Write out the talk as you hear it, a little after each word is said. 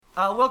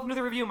Welcome to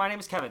the review. My name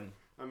is Kevin.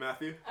 I'm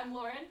Matthew. I'm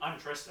Lauren. I'm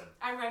Tristan.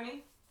 I'm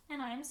Remy.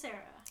 And I'm Sarah.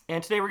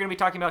 And today we're going to be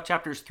talking about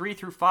chapters 3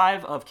 through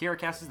 5 of Kierra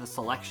Cass The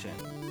Selection.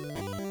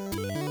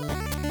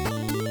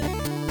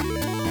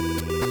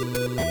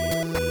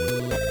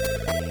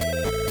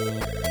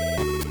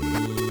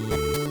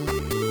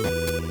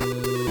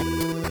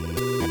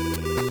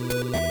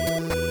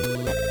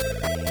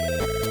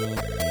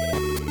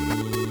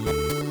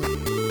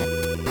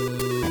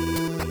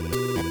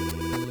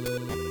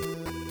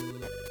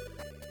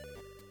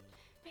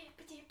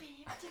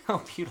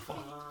 Oh, beautiful.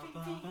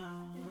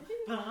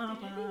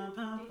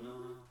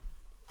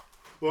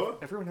 What?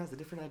 Everyone has a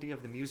different idea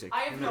of the music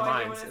I have in no their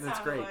idea minds, what it and it's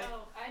sounded great.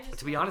 like.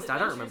 To be honest, I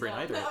don't remember it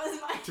either. That was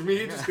mine. To me,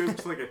 it just goes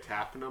to like a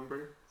tap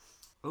number.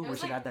 Oh, It we was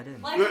should like- add that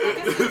in. Like a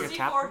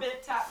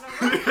 64-bit tap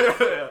number.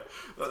 Yeah.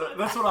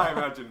 That's what I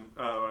imagine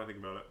when I think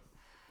about it.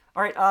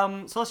 All right,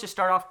 so let's just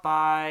start off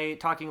by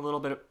talking a little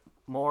bit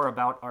more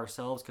about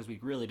ourselves, because we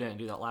really didn't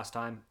do that last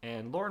time,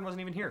 and Lauren wasn't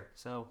even here.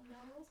 So,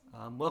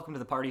 welcome to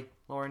the party,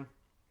 Lauren.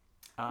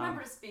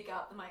 Remember to speak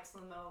out. The mic's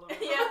in the middle of the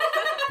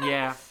room.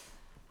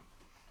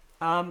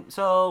 Yeah.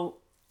 So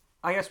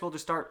I guess we'll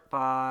just start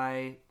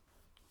by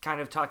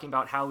kind of talking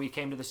about how we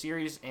came to the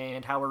series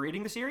and how we're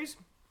reading the series.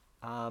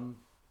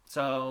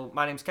 So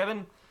my name's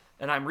Kevin,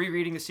 and I'm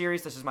rereading the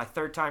series. This is my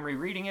third time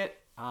rereading it,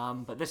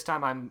 but this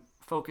time I'm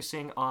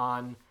focusing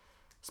on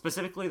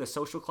specifically the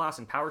social class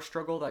and power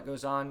struggle that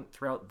goes on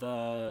throughout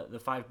the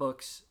 5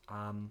 books,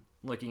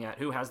 looking at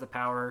who has the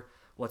power,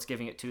 what's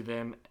giving it to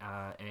them,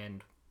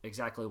 and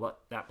exactly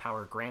what that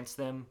power grants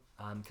them,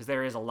 because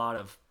there is a lot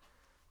of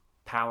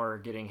power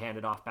getting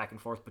handed off back and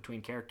forth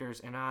between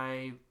characters, and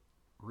I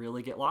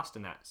really get lost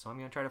in that, so I'm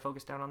going to try to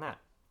focus down on that.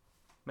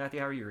 Matthew,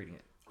 how are you reading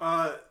it?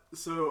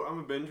 So I'm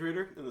a binge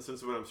reader in the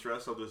sense of when I'm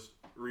stressed, I'll just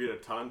read a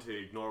ton to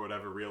ignore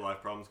whatever real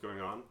life problems going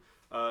on.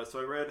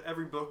 So I read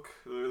every book,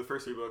 the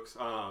first 3 books,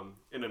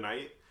 in a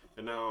night,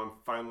 and now I'm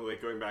finally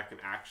going back and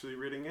actually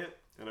reading it,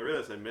 and I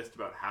realized I missed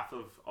about half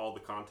of all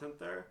the content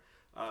there.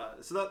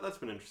 So that's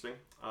been interesting.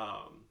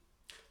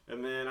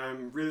 And then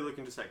I'm really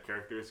looking just at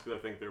characters because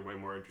I think they're way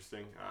more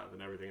interesting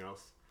than everything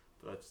else.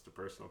 But that's just a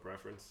personal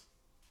preference.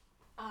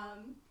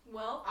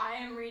 Well, I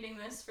am reading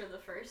this for the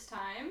first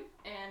time,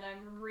 and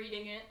I'm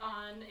reading it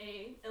on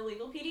a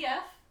illegal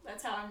PDF.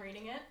 That's how I'm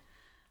reading it.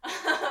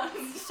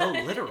 So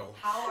literal.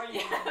 How are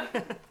you?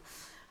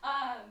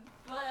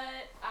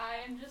 But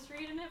I'm just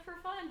reading it for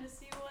fun to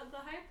see what the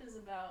hype is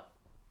about.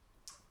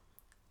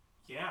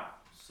 Yeah,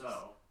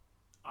 so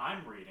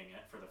I'm reading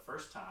it for the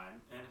first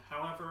time, and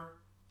however,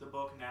 the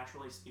book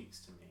naturally speaks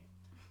to me,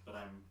 but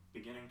I'm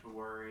beginning to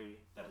worry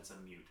that it's a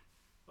mute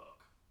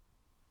book.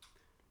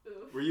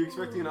 Oof. Were you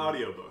expecting an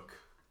audiobook?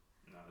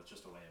 No, that's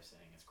just a way of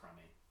saying it's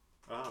crummy.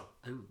 Oh,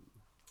 Ooh.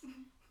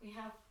 We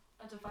have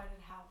a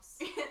divided house.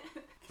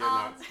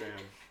 cannot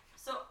stand.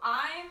 So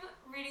I'm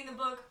reading the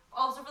book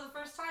also for the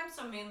first time,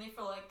 so mainly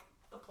for like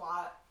the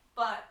plot.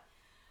 But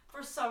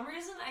for some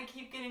reason, I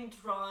keep getting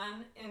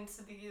drawn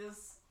into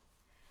these,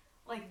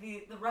 like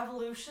the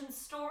revolution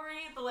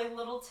story, the like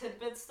little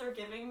tidbits they're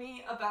giving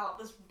me about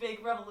this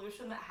big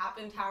revolution that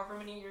happened however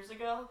many years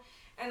ago,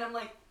 and I'm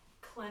like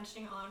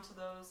clenching onto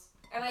those.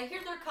 And I hear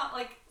they're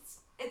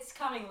it's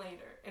coming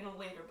later in a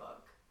later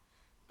book,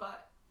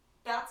 but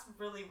that's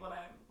really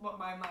what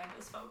my mind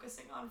is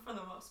focusing on for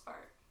the most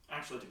part.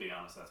 Actually, to be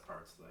honest, that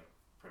part's like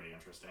pretty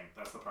interesting.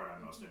 That's the part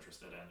I'm most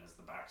interested in, is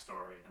the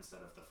backstory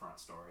instead of the front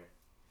story.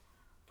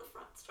 The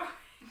front story.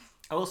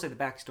 I will say the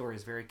backstory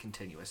is very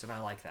continuous, and I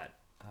like that.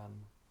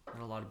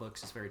 In a lot of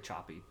books, it's very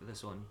choppy, but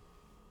this one,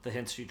 the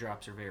hints she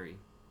drops are very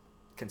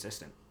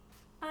consistent.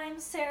 I'm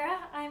Sarah.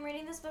 I'm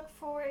reading this book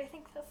for, I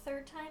think, the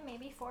 3rd time,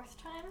 maybe 4th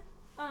time.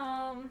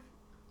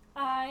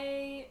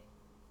 I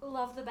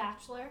love The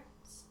Bachelor,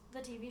 the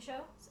TV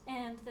show,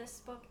 and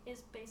this book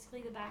is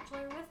basically The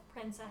Bachelor with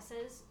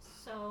princesses,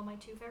 so my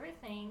 2 favorite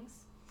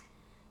things.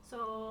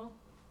 So,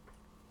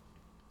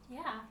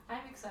 yeah.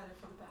 I'm excited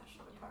for the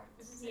Bachelor part.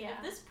 Yeah.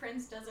 If this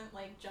prince doesn't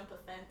like jump a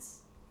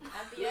fence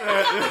at the end.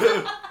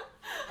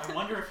 I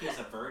wonder if he's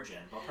a virgin.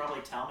 They'll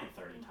probably tell me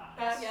 30 times.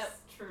 That's Yep.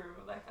 true.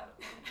 That kind of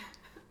thing.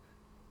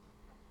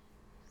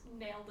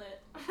 Nailed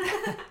it.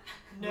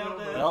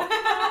 Nailed it. Well,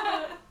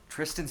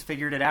 Tristan's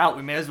figured it out.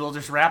 We may as well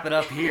just wrap it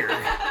up here.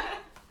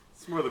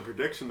 It's more the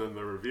prediction than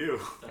the review.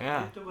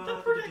 Yeah.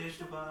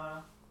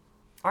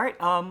 All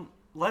right,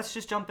 let's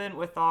just jump in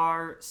with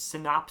our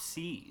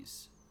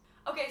synopses.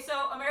 Okay,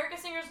 so America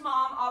Singer's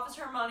mom offers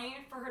her money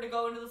for her to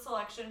go into the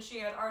selection. She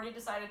had already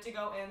decided to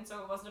go in,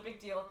 so it wasn't a big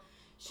deal.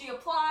 She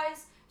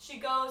applies. She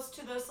goes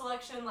to the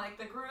selection, like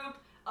the group.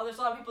 There's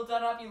a lot of people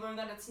done up. You learn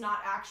that it's not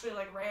actually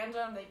like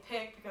random. They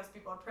pick because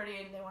people are pretty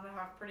and they want to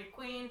have a pretty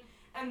queen.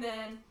 And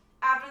then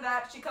after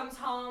that, she comes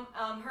home.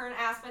 Her and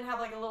Aspen have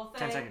like a little 10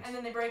 thing, seconds. and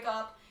then they break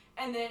up.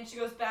 And then she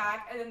goes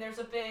back, and then there's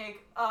a big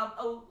a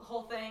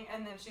whole thing,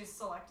 and then she's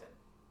selected.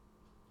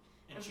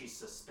 And she's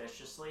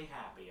suspiciously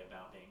happy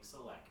about being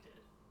selected.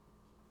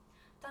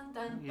 Dun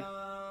dun Yeah.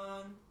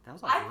 dun. That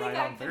was I like think right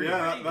I on did 30.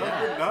 Yeah, pretty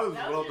that good. was That was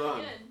well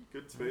really done.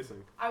 Good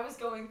spacing. I was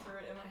going through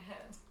it in my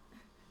head.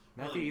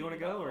 Matthew, you want to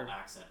go? Or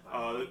accent?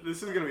 By This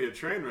is going to be a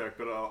train wreck,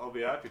 but I'll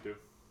be happy to.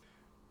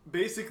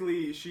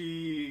 Basically,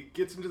 she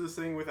gets into this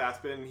thing with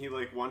Aspen. He,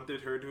 like,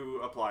 wanted her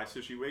to apply,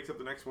 so she wakes up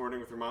the next morning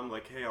with her mom,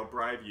 like, hey, I'll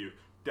bribe you.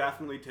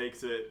 Definitely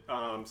takes it,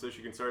 so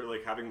she can start,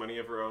 like, having money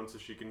of her own so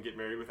she can get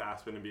married with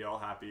Aspen and be all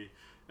happy.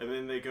 And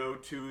then they go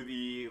to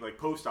the, like,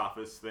 post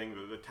office thing,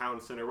 the town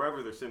center,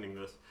 wherever they're sending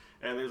this.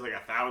 And there's, like,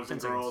 1,000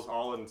 girls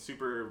all in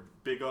super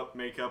big up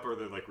makeup, or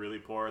they're, like, really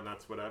poor, and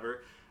that's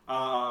whatever.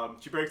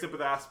 She breaks up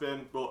with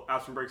Aspen. Well,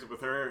 Aspen breaks up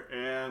with her,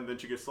 and then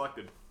she gets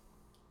selected.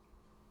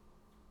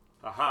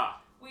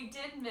 Aha. We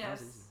did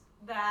miss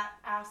that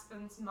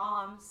Aspen's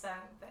mom said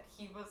that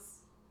he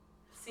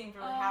seemed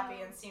really happy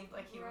and seemed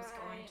like he was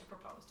going to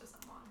propose to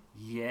someone.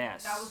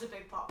 yes. That was a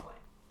big plot point.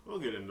 We'll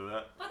get into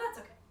that. But that's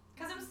okay.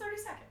 Because it was 30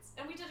 seconds,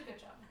 and we did a good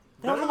job.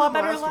 That was a lot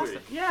better than than last week.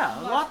 week. Yeah,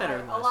 a lot better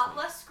than last A lot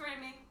week. less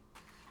screaming.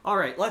 All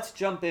right, let's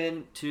jump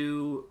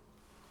into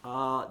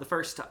the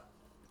first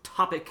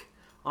topic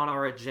on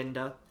our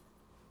agenda,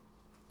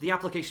 the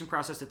application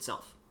process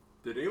itself.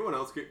 Did anyone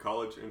else get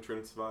college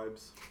entrance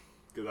vibes?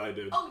 Because I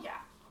did. Oh, yeah.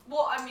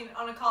 Well, I mean,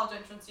 on a college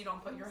entrance, you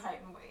don't put your height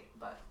and weight,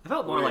 but... I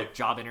felt more Wait. like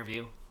job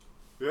interview.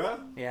 Yeah?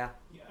 Yeah.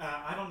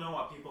 I don't know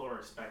what people were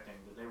expecting.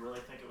 Did they really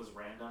think it was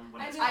random?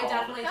 When I it's know. I called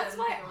definitely That's didn't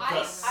why think it the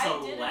was I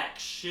didn't-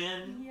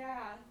 selection? Yeah.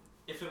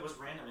 If it was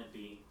random, it'd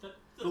be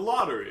The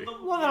lottery.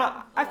 Well,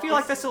 no, I feel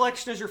like the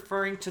selection is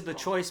referring to the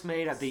choice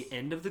made at the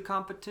end of the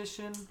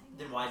competition.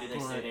 Then why did they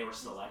say But- they were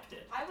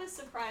selected? I was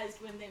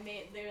surprised when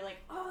they were like,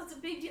 oh, it's a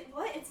big deal.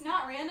 What? It's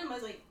not random. I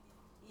was like,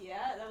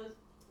 yeah,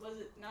 was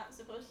it not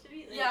supposed to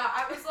be? Like, Yeah,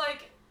 I was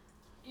like,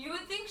 you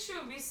would think she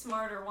would be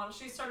smarter once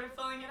she started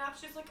filling it out.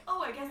 She's like,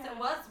 oh, I guess Yeah. it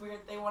was weird.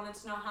 They wanted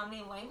to know how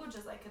many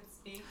languages I could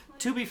speak.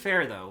 To be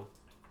fair, though,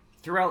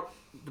 throughout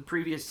the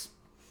previous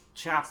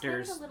It's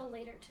chapters, a little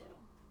later too.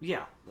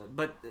 yeah,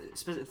 but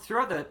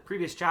throughout the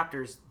previous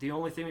chapters, the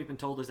only thing we've been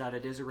told is that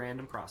it is a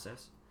random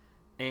process.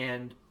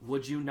 And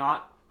would you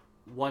not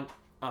want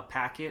a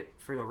packet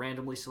for the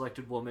randomly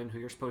selected woman who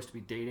you're supposed to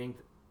be dating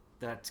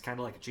that's kind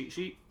of like a cheat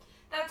sheet?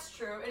 That's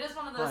true. It is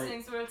one of those Like,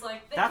 things where it's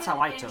like, they that's can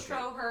how I took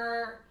intro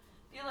her,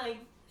 be like,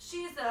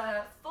 she's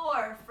a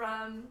 4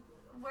 from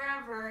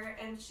wherever,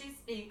 and she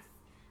speaks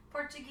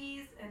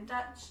Portuguese and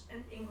Dutch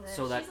and English.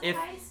 So that She's a if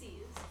Pisces.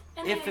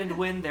 if and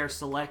when they're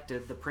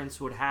selected, the prince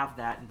would have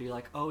that and be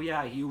like, "Oh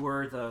yeah, you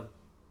were the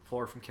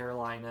 4 from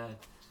Carolina,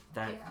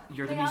 that Yeah.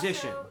 you're the They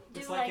musician." also do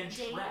It's like in dates.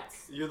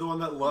 Shrek. You're the one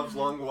that loves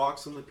long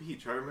walks on the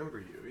beach. I remember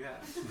you, yeah.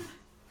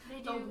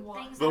 They The do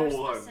one. things The that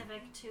are one.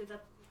 specific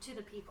to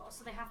the people,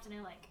 so they have to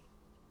know like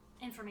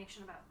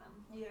information about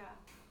them. Yeah.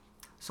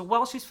 So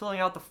while she's filling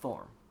out the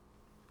form,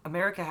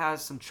 America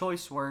has some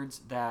choice words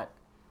that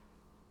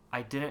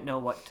I didn't know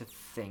what to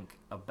think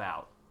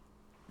about.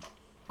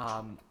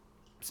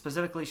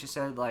 Specifically, she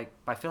said, like,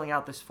 by filling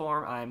out this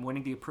form, I'm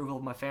winning the approval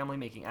of my family,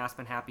 making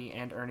Aspen happy,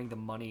 and earning the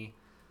money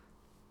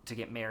to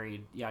get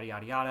married, yada,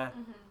 yada, yada.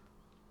 Mm-hmm.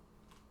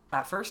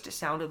 At first, it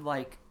sounded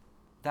like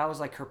that was,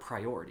 like, her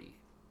priority.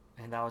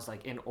 And that was,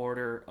 like, in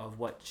order of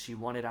what she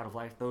wanted out of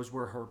life. Those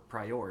were her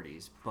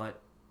priorities. But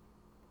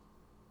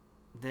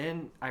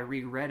then I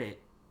reread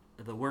it.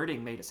 The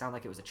wording made it sound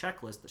like it was a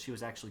checklist that she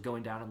was actually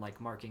going down and,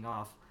 like, marking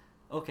off,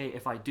 okay,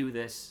 if I do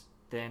this,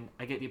 then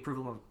I get the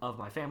approval of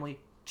my family,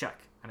 check.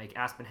 I make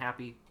Aspen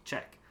happy,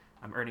 check.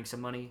 I'm earning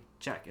some money,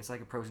 check. It's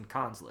like a pros and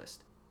cons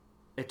list.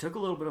 It took a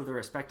little bit of the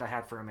respect I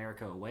had for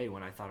America away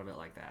when I thought of it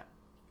like that.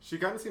 She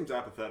kind of seems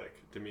apathetic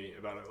to me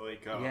about it.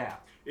 Like, Yeah.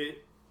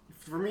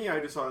 For me, I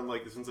just saw in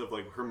like the sense of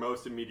like her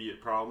most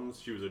immediate problems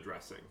she was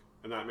addressing,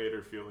 and that made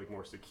her feel like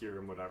more secure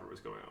in whatever was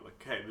going on.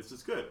 Like, hey, this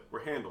is good.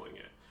 We're handling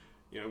it.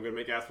 You know, I'm gonna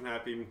make Aspen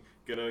happy. I'm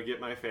gonna get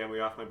my family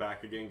off my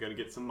back again. Gonna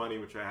get some money,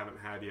 which I haven't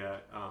had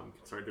yet.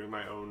 Start doing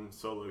my own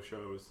solo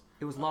shows.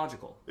 It was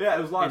logical. Yeah,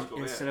 it was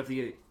logical. Instead of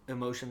the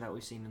emotion that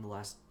we've seen in the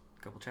last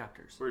couple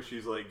chapters. where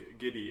she's like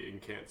giddy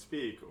and can't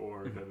speak,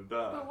 or da da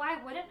da. But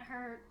why wouldn't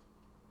her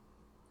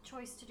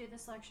choice to do the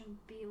selection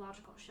be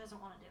logical? She doesn't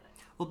want to do it.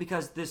 Well,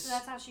 because this... So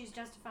that's how she's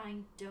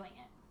justifying doing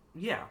it.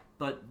 Yeah,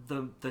 but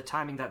the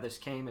timing that this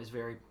came is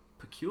very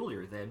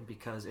peculiar then,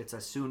 because it's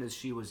as soon as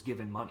she was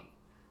given money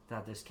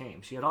that this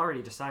came. She had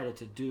already decided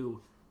to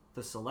do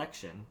the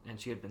selection, and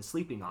she had been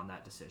sleeping on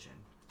that decision.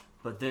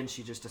 But then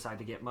she just decided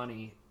to get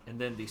money, and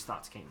then these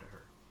thoughts came to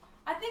her.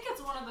 I think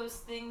it's one of those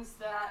things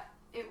that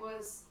it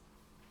was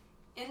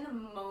in the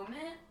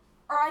moment,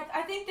 or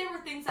I think there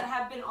were things that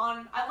had been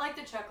on, I like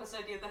the checklist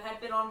idea, that had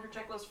been on her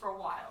checklist for a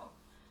while.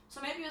 So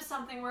maybe it was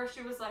something where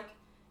she was like,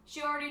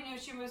 she already knew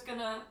she was going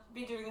to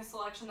be doing a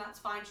selection, that's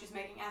fine, she's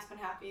making Aspen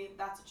happy,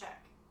 that's a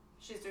check.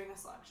 She's doing a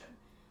selection.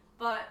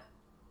 But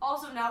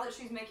also now that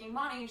she's making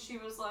money, she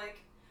was like,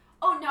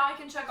 oh, now I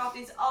can check off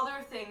these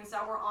other things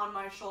that were on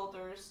my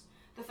shoulders.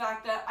 The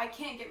fact that I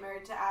can't get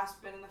married to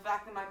Aspen, and the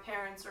fact that my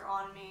parents are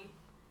on me.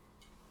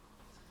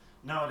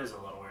 No, it is a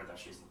little weird that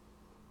she's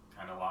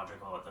kind of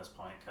logical at this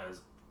point,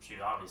 because she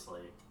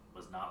obviously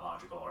was not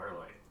logical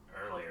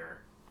earlier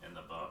in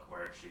the book,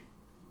 where she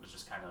was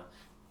just kind of,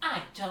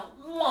 I don't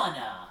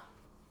wanna.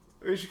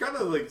 I mean, she kind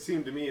of like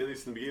seemed to me, at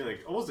least in the beginning,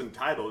 like almost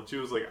entitled. She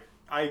was like,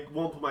 I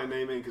won't put my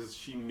name in because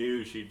she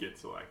knew she'd get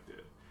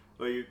selected.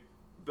 Like,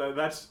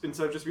 that's,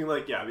 instead of just being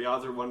like, yeah, the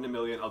odds are 1 in a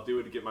million, I'll do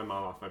it to get my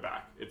mom off my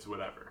back. It's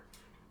whatever.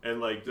 And,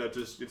 like, that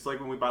just, it's like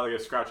when we buy, like, a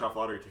scratch-off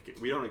lottery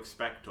ticket. We don't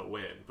expect to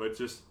win, but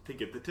just to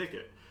get the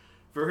ticket.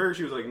 For her,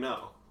 she was like,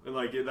 no. And,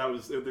 like, there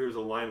was a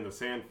line in the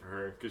sand for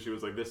her, because she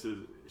was like,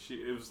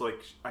 it was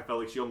like, I felt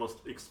like she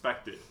almost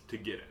expected to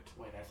get it.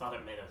 Wait, I thought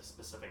it made a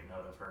specific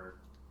note of her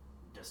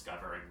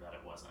discovering that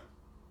it wasn't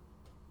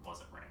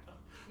random.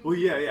 Well,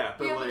 yeah,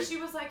 but, yeah, like... but she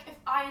was like, if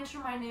I enter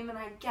my name and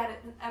I get it,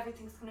 then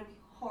everything's gonna be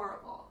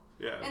horrible.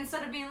 Yeah.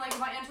 Instead of being like,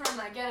 if I enter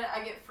and I get it,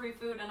 I get free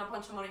food and a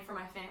bunch of money for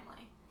my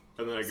family.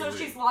 And then So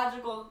she's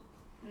logical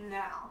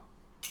now.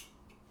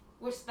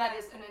 Which, that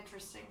is an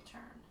interesting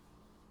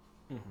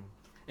turn. Mm-hmm.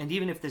 And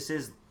even if this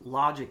is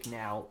logic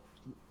now,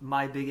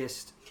 my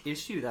biggest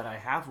issue that I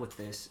have with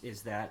this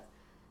is that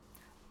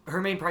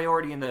her main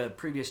priority in the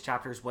previous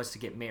chapters was to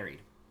get married.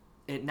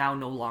 It now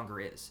no longer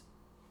is.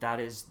 That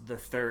is the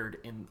third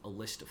in a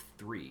list of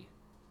 3.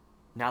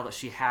 Now that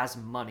she has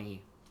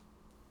money,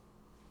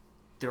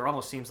 there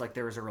almost seems like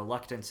there was a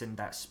reluctance in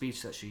that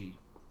speech that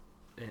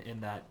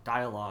in that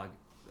dialogue,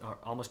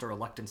 almost a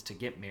reluctance to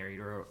get married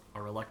or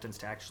a reluctance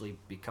to actually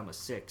become a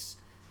 6,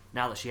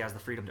 now that she has the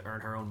freedom to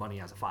earn her own money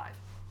as a 5.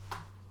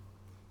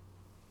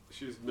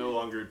 She's no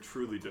longer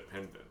truly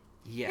dependent.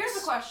 Yes.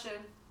 Here's a question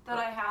that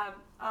I had.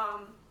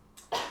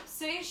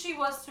 Say she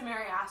was to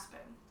marry Aspen.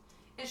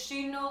 Is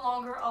she no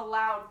longer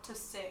allowed to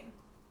sing?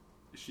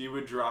 She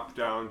would drop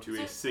down to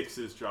a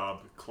 6's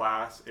job,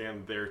 class,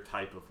 and their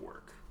type of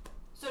work.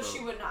 So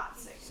she would not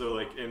sing. So,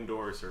 like,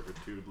 indoor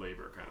servitude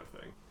labor kind of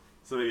thing.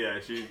 So, yeah,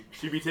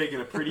 she'd be taking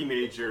a pretty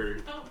major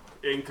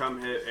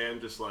income hit and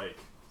just, like,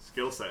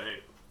 skill set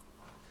hit.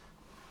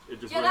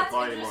 It just wouldn't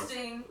apply anymore. Yeah, that's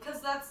interesting,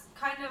 because that's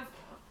kind of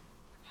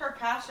her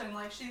passion.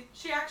 Like,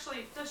 she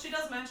actually, she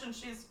does mention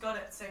she's good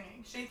at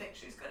singing. She thinks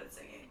she's good at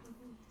singing.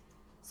 Mm-hmm.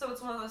 So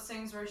it's one of those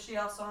things where she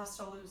also has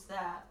to lose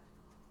that.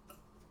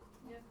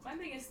 Yeah, my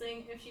biggest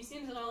thing, if she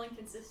seems at all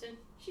inconsistent,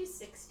 she's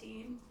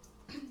 16.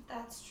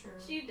 That's true.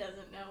 She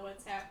doesn't know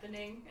what's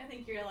happening. I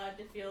think you're allowed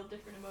to feel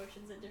different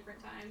emotions at different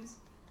times.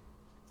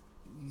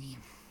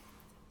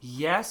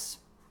 Yes,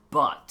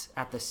 but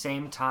at the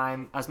same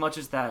time, as much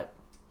as that,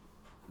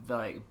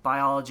 the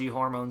biology,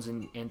 hormones,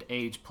 and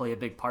age play a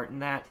big part in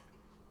that,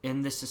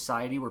 in this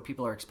society where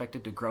people are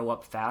expected to grow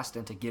up fast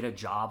and to get a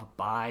job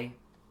by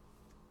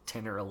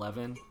 10 or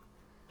 11,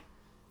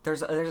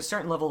 there's a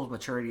certain level of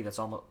maturity that's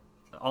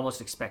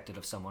almost expected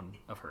of someone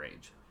of her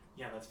age.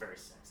 Yeah, that's very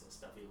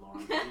sexist of you,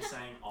 Lauren. Are you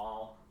saying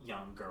all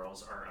young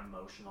girls are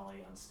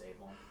emotionally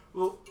unstable?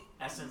 Well,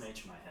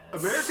 SMH my head.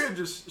 America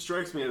just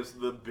strikes me as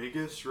the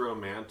biggest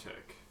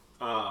romantic.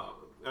 And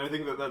I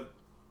think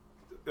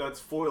that's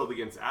foiled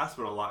against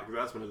Aspen a lot,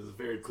 because Aspen has a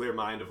very clear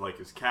mind of, like,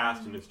 his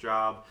cast and his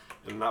job,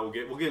 and that we'll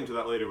get into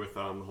that later with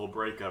the whole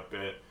breakup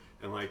bit,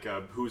 and, like,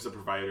 who's a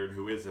provider and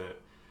who isn't.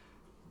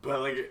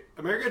 But, like,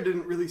 America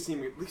didn't really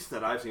seem, at least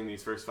that I've seen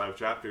these first 5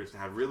 chapters, to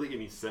have really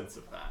any sense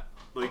of that.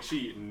 Like,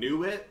 she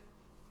knew it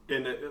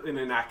in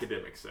an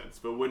academic sense,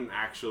 but wouldn't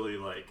actually,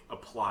 like,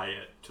 apply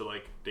it to,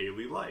 like,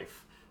 daily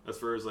life, as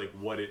far as, like,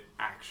 what it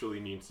actually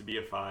means to be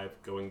a 5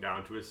 going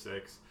down to a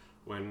 6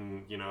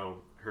 when, you know,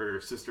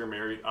 her sister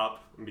married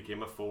up and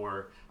became a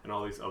 4 and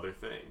all these other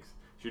things.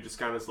 She just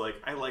kind of is like,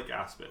 I like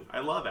Aspen.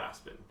 I love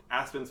Aspen.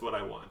 Aspen's what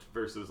I want.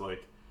 Versus,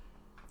 like,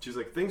 she's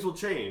like, things will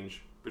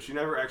change, but she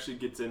never actually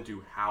gets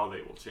into how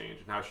they will change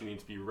and how she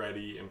needs to be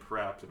ready and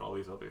prepped and all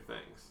these other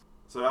things.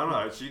 So I don't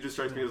know. She just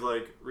strikes me as,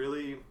 like,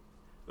 really,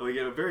 like,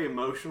 a very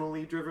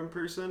emotionally driven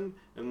person,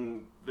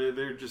 and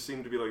there just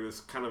seemed to be, like,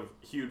 this kind of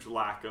huge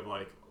lack of,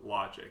 like,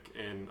 logic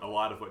in a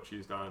lot of what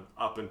she's done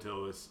up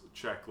until this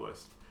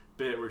checklist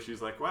bit where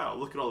she's like, wow,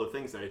 look at all the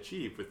things I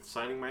achieved with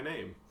signing my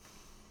name.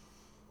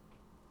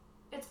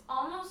 It's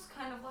almost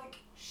kind of like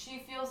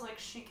she feels like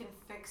she can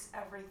fix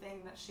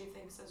everything that she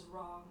thinks is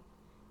wrong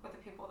with the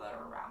people that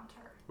are around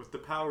her. With the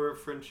power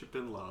of friendship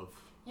and love.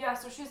 Yeah,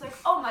 so she's like,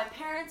 oh, my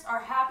parents are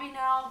happy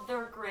now.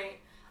 They're great.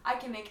 I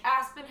can make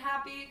Aspen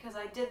happy because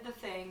I did the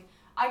thing.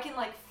 I can,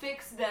 like,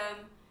 fix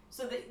them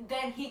so that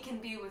then he can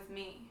be with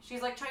me.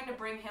 She's, like, trying to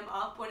bring him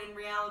up when in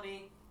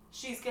reality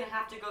she's going to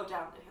have to go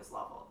down to his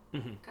level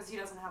because he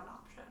doesn't have an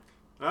option.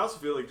 I also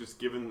feel like, just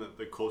given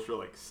the cultural,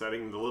 like,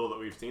 setting, the little that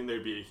we've seen,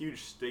 there'd be a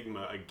huge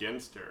stigma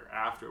against her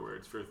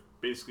afterwards for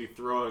basically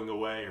throwing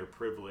away her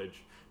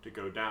privilege to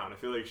go down. I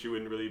feel like she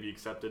wouldn't really be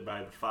accepted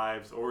by the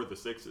 5s or the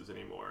 6s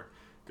anymore,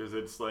 because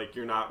it's like,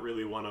 you're not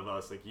really one of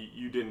us. Like,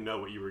 you didn't know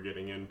what you were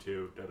getting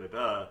into,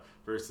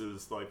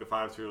 versus, like, the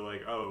 5s who are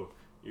like, oh,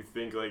 you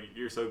think, like,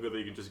 you're so good that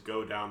you can just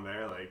go down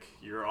there, like,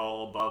 you're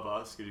all above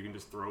us because you can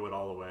just throw it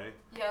all away.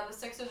 Yeah, the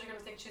 6s are going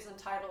to think she's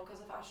entitled because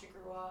of how she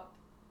grew up.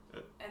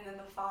 And then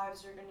the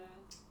 5s are going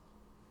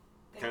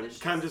to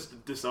kind of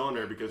just disown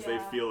her because they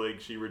feel like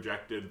she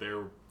rejected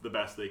the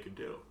best they could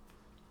do.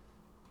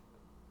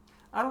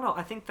 I don't know.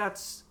 I think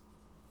that's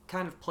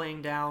kind of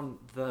playing down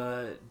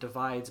the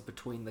divides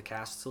between the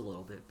casts a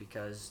little bit,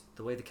 because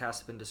the way the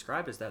casts have been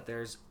described is that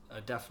there's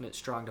a definite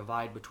strong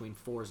divide between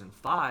 4s and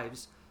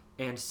 5s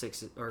and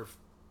 6s, or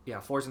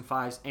 4s and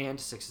 5s, and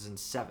 6s and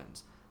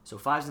 7s. So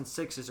 5s and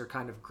 6s are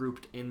kind of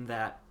grouped in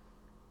that,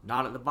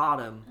 not at the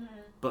bottom,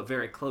 but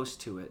very close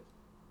to it,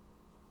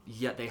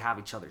 yet they have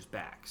each other's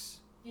backs.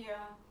 Yeah.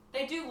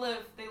 They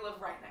live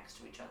right next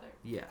to each other.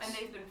 Yes. And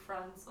they've been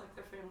friends, like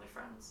they're family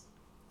friends.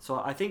 So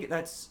I think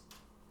that's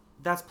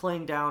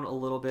playing down a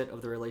little bit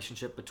of the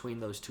relationship between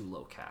those two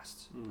low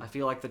castes. I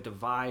feel like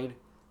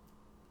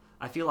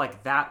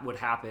that would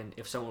happen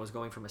if someone was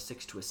going from a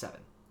 6 to a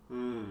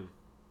 7.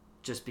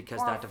 Just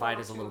because Or that a divide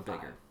 4 is a to little a 5.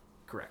 bigger.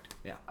 Correct.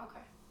 Yeah. Okay.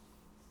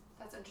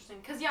 That's interesting.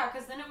 Because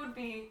then it would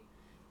be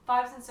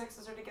 5s and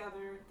 6s are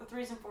together, the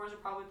 3s and 4s are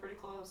probably pretty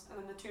close, and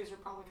then the 2s are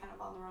probably kind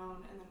of on their own,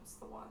 and then it's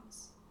the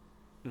 1s.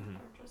 Mm-hmm.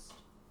 Or just...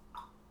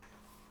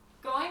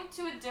 Going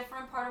to a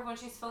different part of when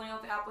she's filling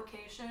out the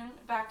application,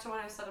 back to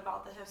what I said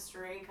about the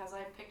history, because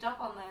I picked up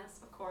on this,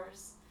 of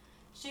course.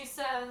 She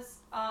says,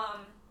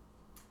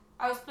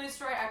 I was pleased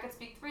to write I could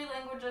speak 3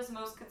 languages,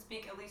 most could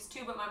speak at least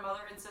 2, but my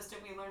mother insisted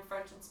we learn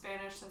French and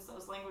Spanish since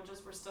those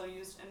languages were still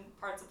used in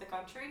parts of the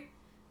country.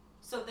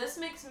 So this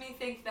makes me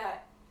think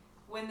that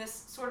when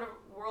this sort of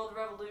world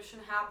revolution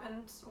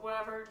happened,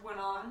 whatever went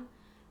on,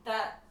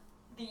 that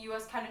the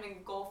U.S. kind of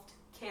engulfed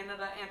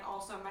Canada and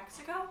also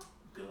Mexico.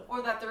 Good.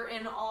 Or that they're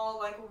in all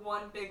like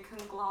one big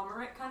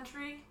conglomerate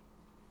country,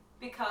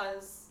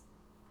 because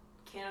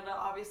Canada,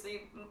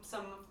 obviously,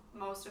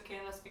 most of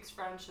Canada speaks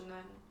French, and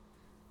then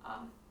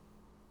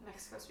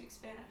Mexico speaks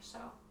Spanish. So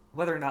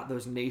Whether or not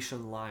those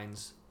nation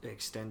lines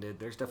extended,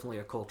 there's definitely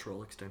a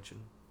cultural extension.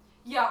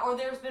 yeah, or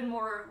there's been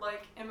more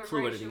like immigration,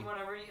 Fluidity.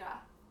 whatever. Yeah,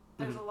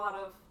 there's a lot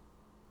of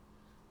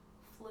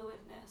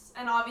fluidness,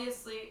 and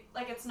obviously,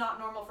 like it's not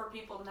normal for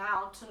people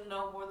now to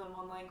know more than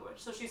one language.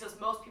 So she says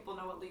most people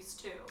know at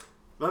least 2.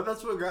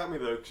 That's what got me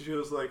though, because she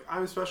was like,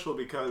 I'm special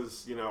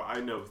because, I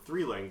know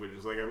 3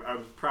 languages. Like,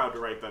 I'm proud to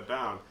write that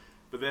down.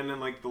 But then in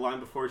like the line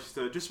before, she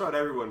said, just about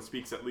everyone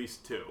speaks at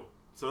least 2.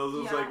 So it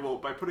was like, well,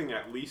 by putting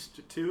at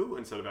least 2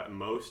 instead of at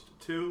most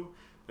 2,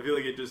 I feel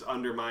like it just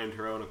undermined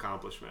her own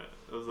accomplishment.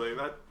 I was like,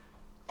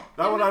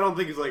 that one I don't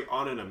think is like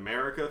on an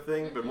America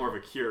thing, but more of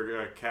a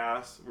Kierra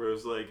Cass, where it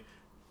was like,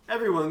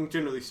 everyone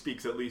generally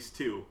speaks at least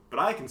 2, but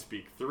I can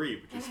speak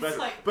 3, which is special.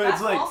 But it's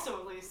that's like, also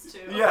at least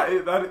 2.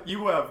 yeah,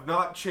 you have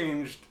not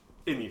changed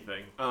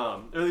anything.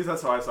 Or at least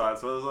that's how I saw it.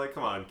 So I was like,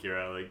 come on,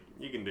 Kierra, like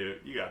you can do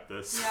it. You got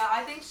this. Yeah,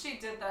 I think she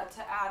did that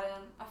to add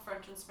in a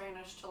French and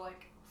Spanish to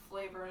like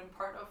flavor in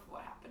part of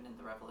what happened in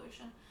the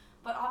revolution.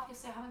 But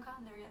obviously I haven't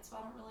gotten there yet, so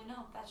I don't really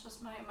know. That's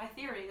just my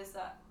theory, is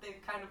that they've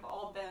kind of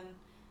all been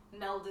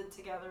melded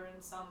together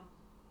in some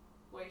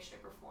way,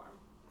 shape, or form.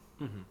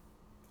 Mm-hmm.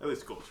 At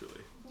least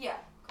culturally. Yeah,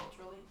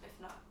 culturally, if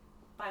not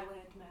by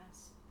land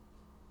mass.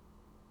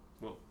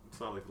 Well, it's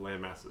not like the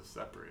landmass is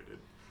separated.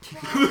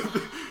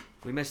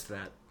 We missed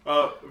that.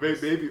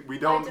 Maybe we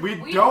don't. I We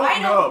don't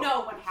don't know.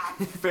 know what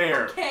happened.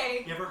 Fair.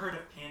 Okay. You ever heard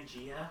of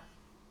Pangea?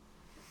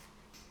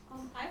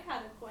 I've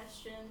had a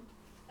question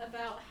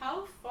about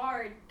how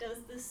far does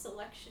this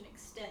selection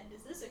extend?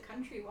 Is this a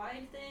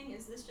countrywide thing?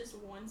 Is this just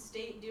one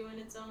state doing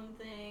its own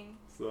thing?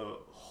 It's the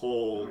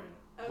whole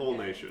Okay.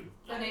 nation.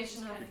 The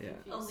nation of Yeah.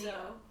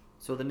 Aaliyah.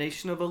 So the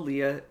nation of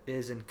Aaliyah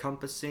is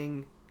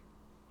encompassing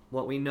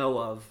what we know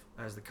of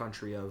as the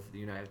country of the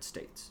United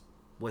States.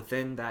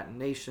 Within that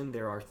nation,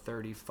 there are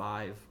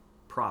 35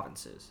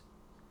 provinces.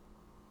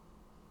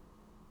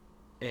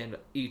 And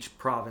each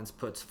province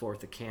puts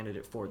forth a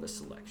candidate for the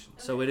selection.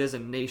 So it is a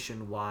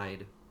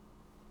nationwide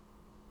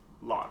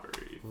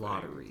Lottery.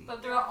 lottery.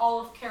 But throughout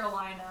all of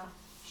Carolina,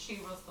 she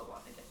was the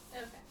one to get.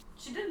 Okay.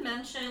 She did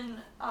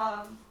mention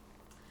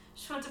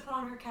she wanted to put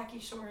on her khaki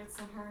shorts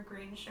and her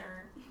green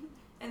shirt,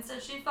 and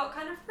said she felt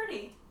kind of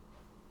pretty,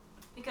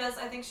 because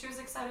I think she was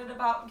excited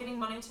about getting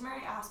money to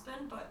marry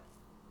Aspen, but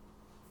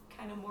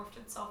kind of morphed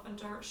itself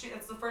into her.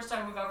 It's the first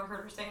time we've ever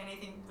heard her say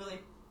anything really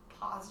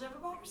positive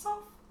about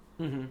herself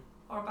Mm-hmm.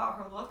 or about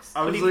her looks.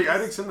 I was like,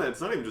 I'd extend that.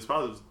 It's not even just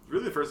positive. It's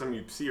really the first time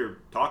you see her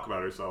talk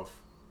about herself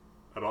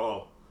at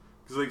all.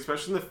 Because, like,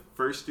 especially in the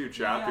first 2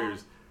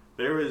 chapters,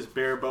 there was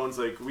bare bones.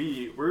 Like,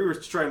 we were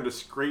trying to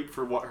scrape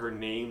for what her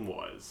name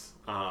was.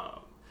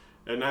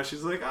 And now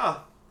she's like,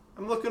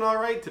 I'm looking all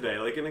right today,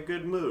 like in a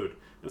good mood.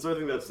 And so I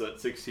think that's that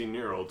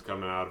 16-year-old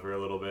coming out of her a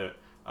little bit.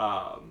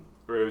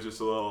 Where it was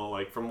just a little,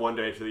 like, from one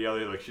day to the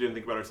other, like, she didn't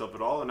think about herself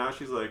at all. And now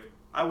she's like,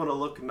 I want to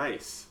look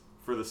nice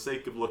for the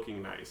sake of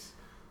looking nice.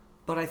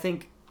 But I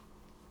think,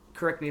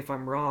 correct me if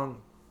I'm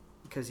wrong,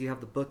 because you have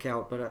the book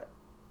out, but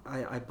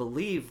I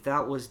believe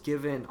that was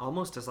given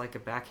almost as like a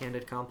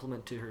backhanded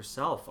compliment to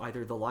herself.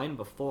 Either the line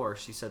before,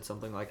 she said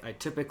something like, I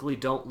typically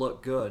don't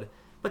look good,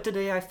 but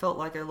today I felt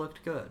like I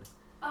looked good.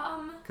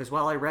 Because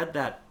while I read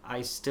that,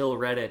 I still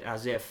read it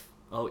as if,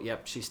 oh,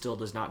 yep, she still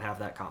does not have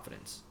that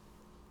confidence.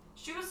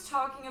 She was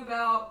talking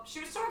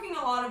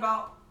a lot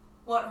about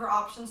what her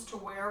options to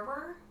wear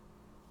were.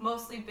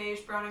 Mostly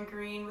beige, brown, and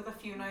green, with a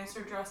few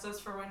nicer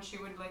dresses for when she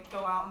would like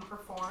go out and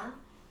perform.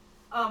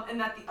 And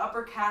that the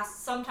upper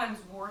caste sometimes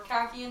wore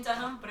khaki and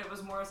denim, but it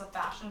was more as a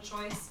fashion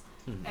choice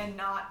and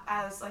not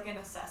as like a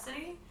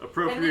necessity.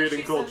 Appropriating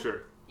she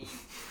culture.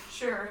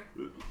 Sure.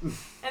 And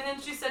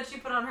then she said she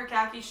put on her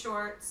khaki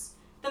shorts,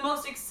 the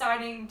most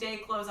exciting day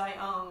clothes I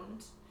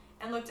owned,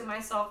 and looked at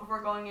myself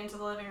before going into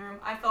the living room.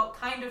 I felt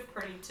kind of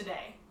pretty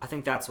today. I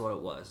think that's what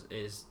it was,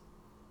 is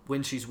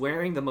when she's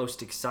wearing the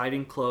most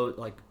exciting clothes,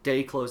 like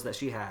day clothes that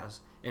she has,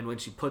 and when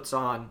she puts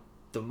on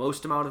the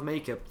most amount of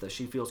makeup that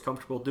she feels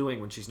comfortable doing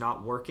when she's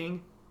not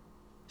working,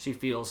 she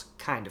feels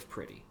kind of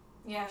pretty.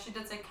 Yeah, she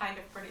did say kind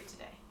of pretty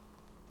today.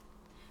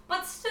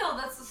 But still,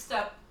 that's a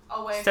step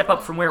away. Step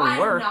up from where we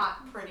were. I'm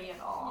not pretty at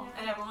all. Yeah.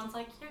 And everyone's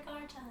like, you're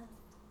gorgeous.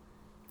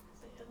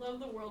 I love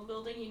the world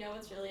building. You know,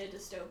 it's really a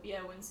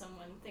dystopia when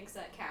someone thinks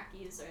that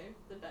khakis are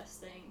the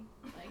best thing.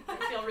 Like,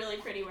 they feel really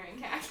pretty wearing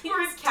khakis.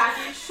 Wearing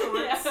khaki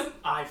shorts. Yeah.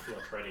 I feel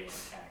pretty in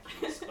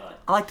khakis, but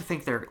I like to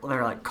think they're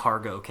like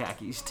cargo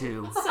khakis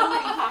too. So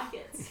many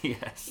pockets. It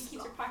Yes. keeps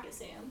your pocket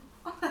sand.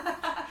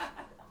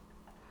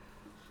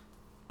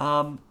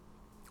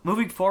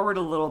 Moving forward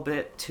a little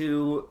bit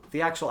to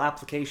the actual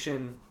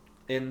application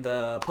in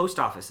the post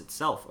office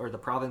itself, or the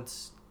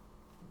province,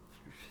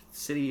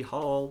 city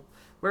hall,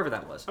 wherever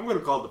that was. I'm going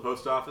to call it the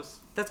post office.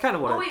 That's kind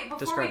of what Oh I wait, before we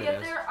described it get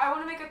as. there, I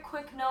want to make a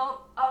quick note.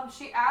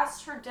 She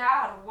asked her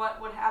dad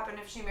what would happen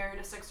if she married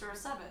a 6 or a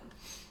 7.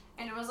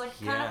 And it was like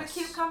kind of a Yes.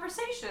 cute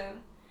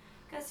conversation.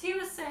 Because he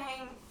was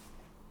saying,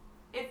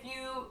 if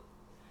you...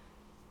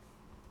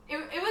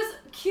 It was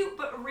cute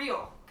but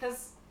real.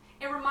 Because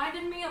it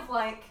reminded me of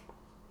like...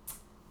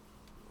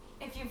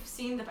 If you've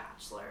seen The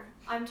Bachelor,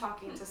 I'm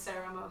talking to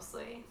Sarah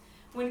mostly.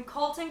 When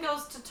Colton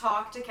goes to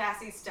talk to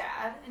Cassie's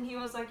dad, and he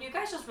was like, you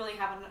guys just really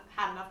haven't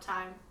had enough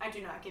time. I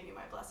do not give you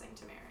my blessing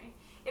to marry.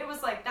 It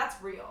was like,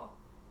 that's real.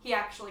 He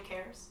actually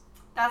cares.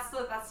 That's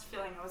the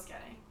feeling I was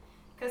getting.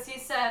 Because he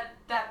said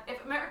that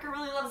if America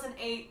really loves an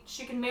 8,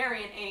 she can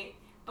marry an 8,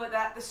 but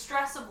that the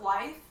stress of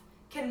life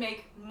can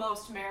make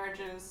most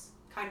marriages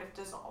kind of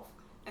dissolve.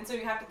 And so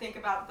you have to think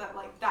about that,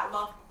 like, that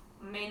love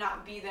may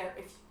not be there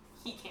if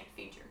he can't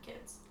feed your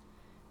kids.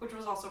 Which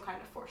was also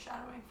kind of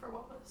foreshadowing for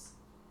what was.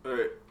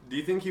 Alright, do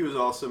you think he was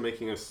also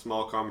making a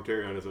small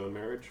commentary on his own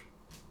marriage?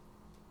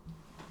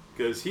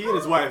 Because he and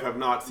his wife have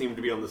not seemed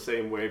to be on the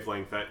same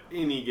wavelength at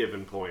any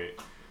given point.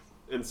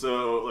 And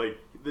so, like,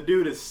 the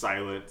dude is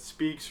silent,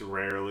 speaks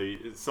rarely.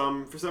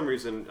 For some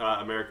reason,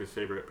 America's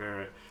favorite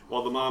parent,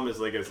 while the mom is,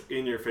 like, as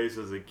in-your-face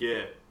as it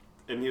get.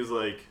 And he's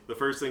like, the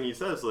first thing he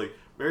says, like,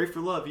 marry for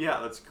love, yeah,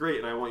 that's great,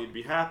 and I want you to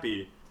be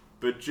happy.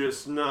 But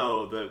just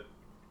know that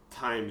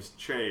times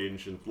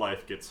change and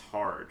life gets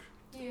hard.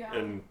 Yeah.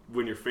 And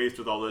when you're faced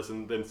with all this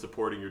and then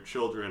supporting your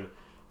children,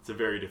 it's a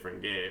very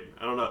different game.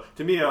 I don't know.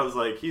 To me, I was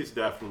like, he's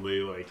definitely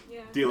like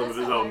Yeah, dealing that's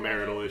with his how I own read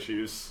marital it.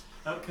 issues.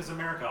 because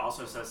America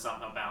also says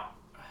something about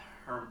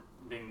her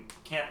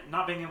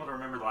not being able to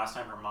remember the last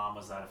time her mom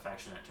was that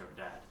affectionate to her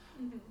dad.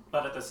 Mm-hmm.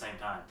 But at the same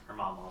time, her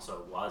mom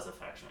also was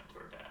affectionate to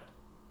her dad.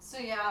 So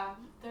yeah,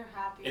 they're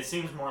happy. It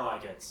seems more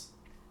like it's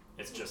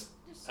just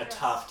a stress.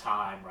 tough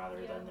time rather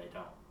Yeah. than they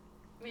don't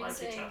I mean, like each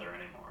saying, other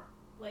anymore.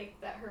 like,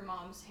 that her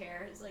mom's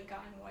hair has, like,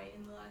 gotten white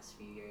in the last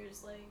few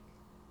years, like,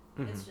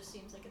 it Mhm. just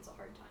seems like it's a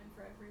hard time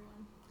for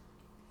everyone.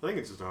 I think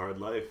it's just a hard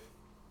life.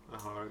 A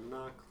hard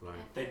knock life.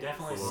 They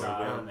definitely Slow sigh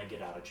down. when they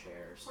get out of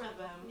chairs. For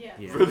them. Yeah.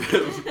 Yeah. For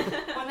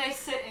them. When they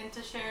sit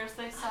into chairs,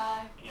 they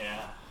sigh.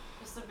 Yeah,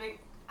 Just a big.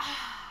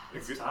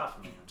 it's It's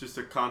tough, man. Just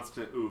a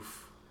constant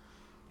oof.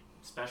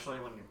 Especially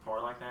when you're poor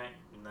like that,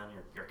 and then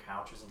your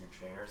couches and your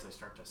chairs, they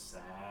start to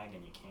sag,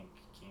 and you can't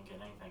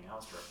get anything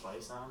else to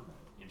replace them.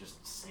 You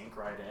just sink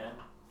right in.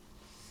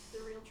 The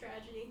real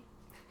tragedy.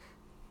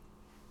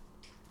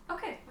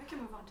 Okay, we can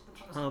move on to the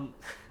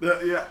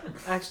post. Yeah.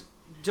 Actually,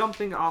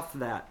 jumping off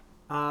that,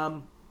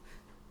 I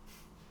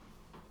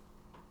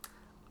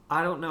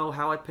don't know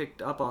how I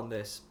picked up on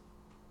this.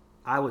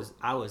 I was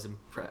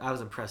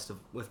impressed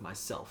with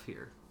myself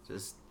here.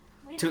 Just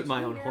Way to toot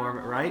my own your horn,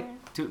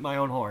 right? Toot my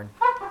own horn.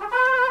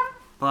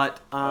 But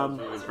That That was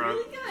was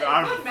really proud- good.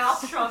 I'm- Good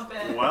mouth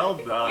trumpet. Well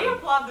We done.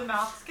 applaud the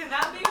mouth. Can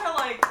that be her,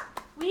 like,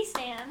 We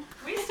stand.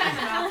 we stand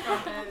the mouth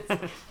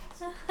trumpet?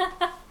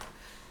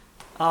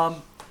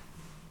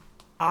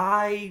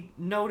 I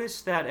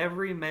noticed that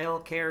every male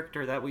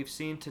character that we've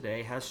seen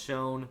today has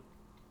shown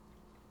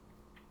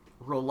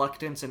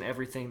reluctance in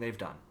everything they've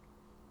done.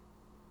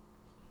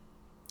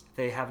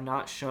 They have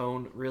not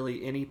shown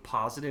really any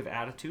positive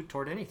attitude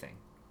toward anything.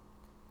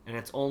 And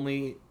it's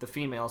only the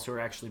females who are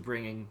actually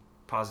bringing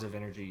positive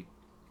energy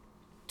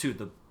to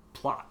the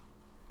plot.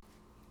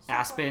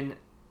 Aspen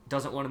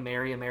doesn't want to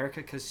marry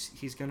America because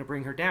he's going to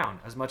bring her down.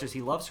 As much as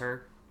he loves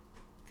her,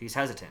 he's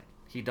hesitant.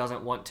 He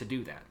doesn't want to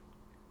do that.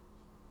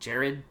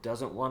 Jared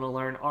doesn't want to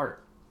learn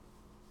art.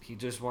 He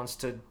just wants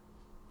to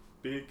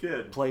Be a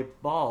kid. play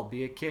ball,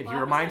 be a kid. Why He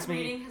was reminds I me...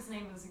 reading his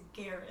name is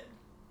Garrett.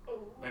 Oh.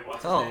 Wait,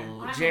 what's his Oh,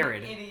 name? I'm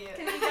Jared. an idiot.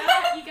 Because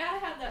you gotta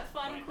have that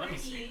fun, Wait, let me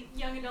quirky,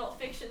 young adult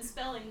fiction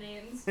spelling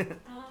names. I think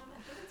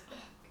it's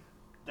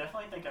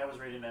Definitely think I was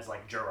reading as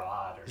like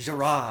Gerard or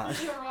Gerard.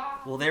 Gerard.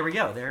 Well, there we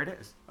go. There it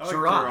is. I like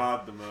Gerard.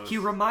 Gerard the most. He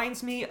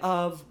reminds me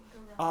of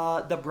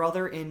the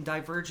brother in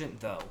Divergent,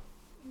 though.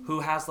 who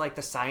has like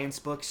the science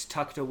books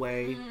tucked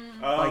away.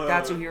 Mm. Like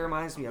that's who he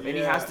reminds me of, and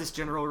he yeah. has this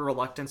general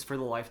reluctance for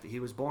the life that he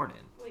was born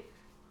in. Wait,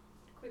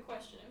 quick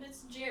question. If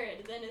it's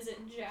Jared, then is it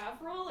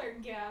Javril or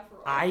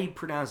Gavril? I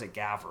pronounce it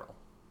Gavril.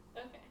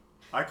 Okay.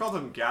 I called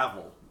him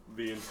Gavel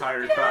the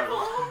entire time.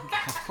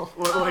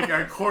 Like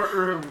a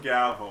courtroom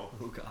gavel.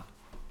 Oh god.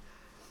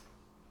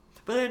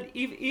 But then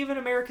even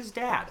America's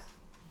dad.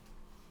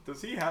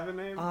 Does he have a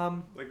name?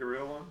 Like a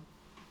real one?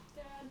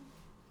 Dad.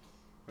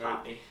 Right.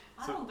 Poppy.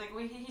 I don't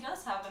think he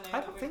does have a name. I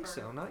that don't we've think heard.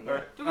 so, not All yet.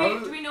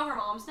 right. Do we know her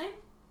mom's name?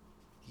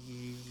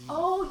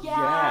 Oh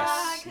yeah.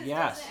 Yes. Because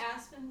Yes. doesn't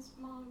Aspen's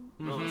mom.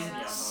 Mhm. Yeah.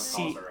 Yeah,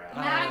 See, calls her out.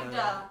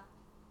 Magda.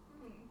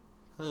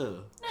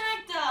 Ugh.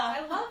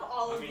 I Magda. love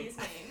all of I mean- these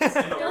names.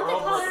 In a Don't they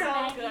world call where- her so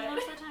Maggie good.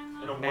 most of the time, In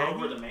though? a world Maggie?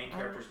 where the main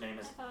character's name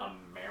is I thought-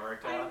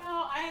 America, I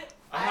know.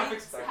 I have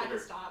expected had to her-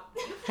 stop.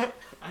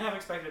 I have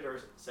expected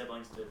her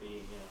siblings to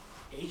be,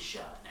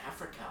 Asia and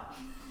Africa.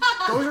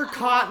 Those are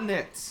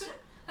continents.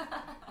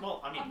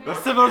 Well, I mean, That's That's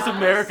North the most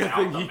America, American South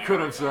thing he could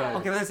have America. said.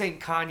 Okay, but this ain't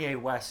Kanye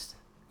West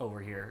over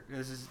here.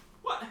 This is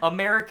What?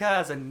 America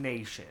as a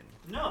nation.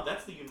 No,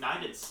 that's the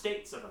United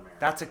States of America.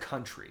 That's a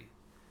country.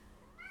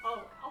 Oh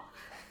wow.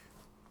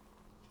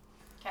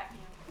 Cat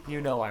meow.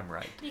 You know I'm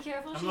right. Be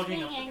careful, I'm she's looking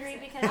being up- angry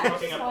because I'm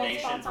there's looking up white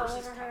nation spots all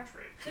versus over her.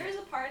 country. There's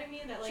a part of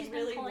me that She's like been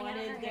really pulling out her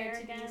wanted there hair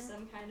to be again.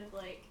 some kind of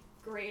like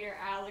greater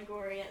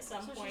allegory at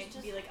some So she's point to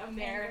just be like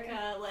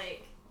America,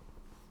 like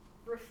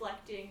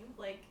reflecting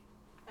like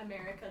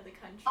America the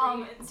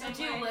country. in some Did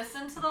you way.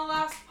 listen to the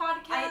last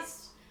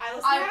podcast? I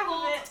listened I to half of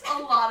pulled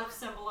it. a lot of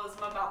symbolism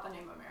about the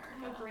name Oh,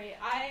 America. great.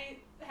 I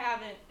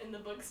haven't in the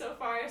book so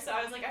far, so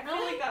I was like, I feel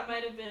Really? like that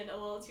might have been a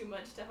little too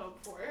much to hope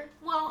for.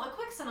 Well, a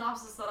quick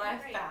synopsis that I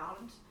Right.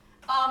 found.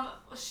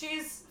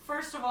 She's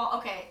first of all,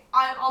 okay.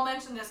 I'll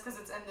mention this because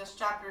it's in this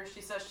chapter.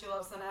 She says she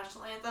loves the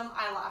national anthem.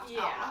 I laughed out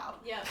loud.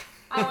 Yep.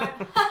 I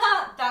went,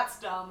 haha, that's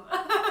dumb.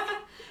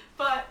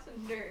 But It's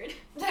a nerd.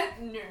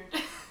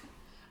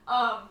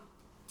 nerd.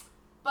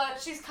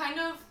 But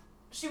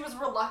she was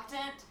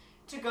reluctant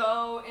to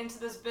go into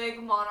this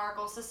big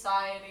monarchical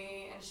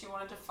society, and she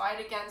wanted to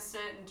fight against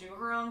it and do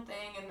her own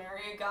thing and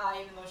marry a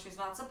guy, even though she's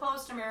not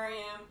supposed to marry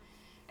him.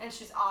 And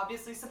she's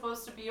obviously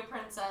supposed to be a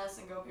princess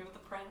and go be with the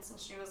prince, and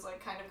she was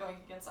like kind of going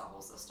against that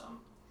whole system,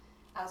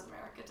 as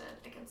America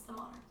did against the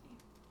monarchy.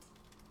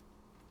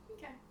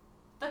 Okay.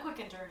 The quick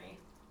and dirty.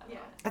 Yeah.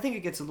 I think it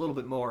gets a little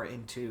bit more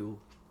into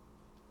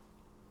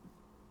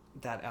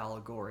that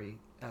allegory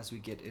as we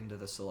get into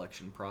the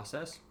selection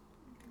process.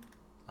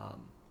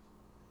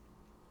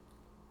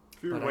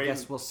 If you're But I waiting,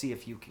 guess we'll see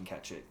if you can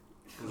catch it.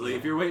 like,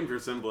 if you're waiting for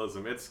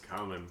symbolism, it's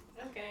coming.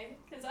 Okay.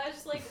 Because I was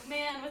just like,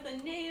 man, with a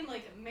name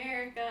like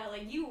America,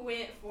 like you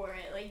went for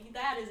it. Like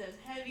that is as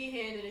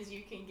heavy-handed as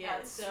you can get.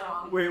 That's so.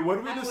 strong. Wait, what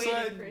did we I'm waiting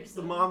decide? for The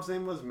some- mom's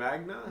name was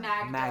Magna?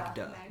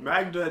 Magda.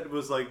 Magda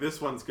was like, this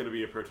one's gonna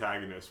be a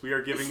protagonist. We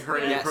are giving her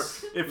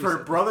Yes. if her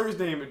brother's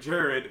name is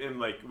Jared, and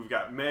like we've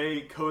got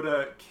May,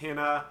 Coda,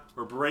 Kenna,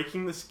 we're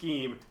breaking the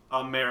scheme.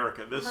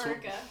 America. This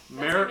America. That's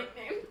Mer- her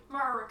nickname.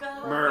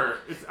 America. Mer.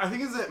 I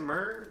think is it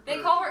Mer? They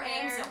Or- call her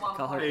Ames at one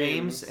Call her point.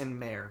 Ames and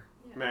Mare.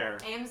 Mare.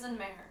 Ames and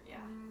Mare, yeah.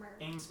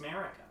 Ames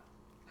America.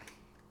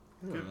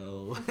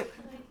 Oh. Like,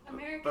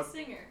 America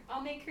singer. I'll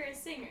make her a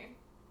singer.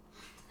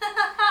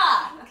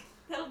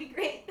 That'll be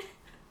great.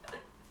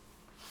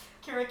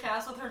 Kierra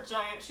Cass with her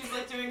giant, she's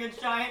like doing a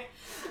giant,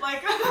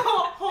 like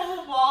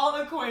whole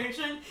wall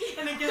equation,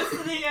 and it gets to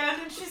the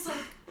end, and she's like,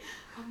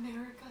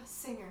 America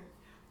singer,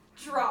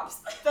 drops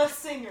the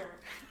singer,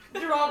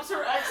 drops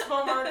her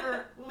expo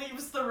marker,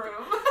 leaves the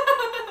room.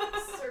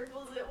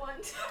 Circles it one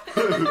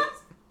time.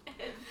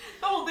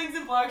 The whole thing's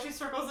in black, she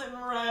circles it in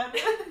red.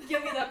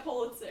 Give me that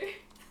Pulitzer.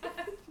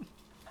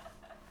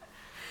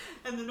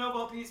 And the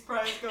Nobel Peace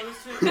Prize goes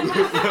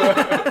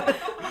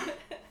to...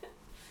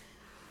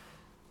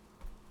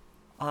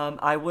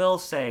 I will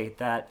say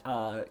that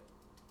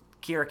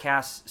Kierra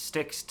Cass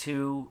sticks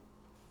to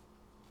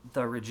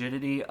the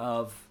rigidity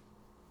of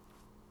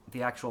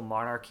the actual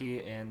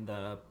monarchy and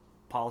the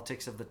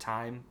politics of the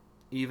time,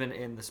 even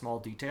in the small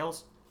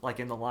details, like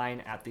in the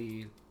line at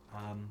the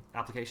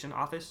application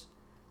office.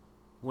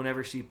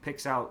 Whenever she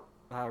picks out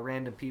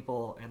random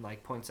people and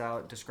like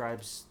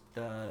describes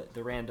the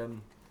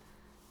random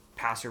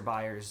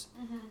passerbyers,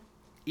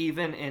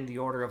 even in the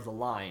order of the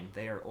line,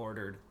 they are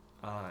ordered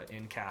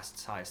in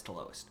casts highest to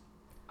lowest.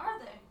 Are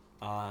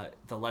they?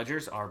 The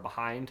ledgers are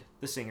behind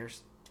the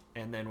singers,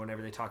 and then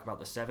whenever they talk about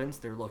the sevens,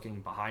 they're looking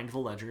behind the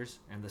ledgers,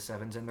 and the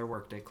sevens in their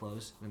workday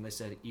clothes. Then they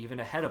said, even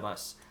ahead of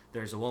us,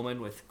 there's a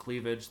woman with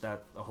cleavage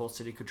that a whole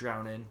city could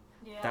drown in.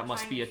 Yeah, That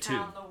must trying be to a two.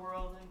 drown the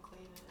world in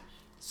cleavage.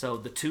 So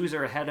the twos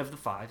are ahead of the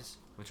fives,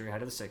 which are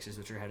ahead of the sixes,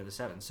 which are ahead of the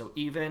sevens. So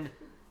even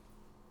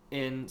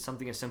in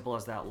something as simple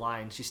as that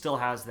line, she still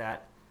has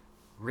that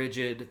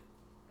rigid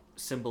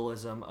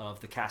symbolism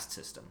of the caste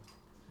system.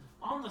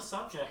 On the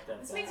subject of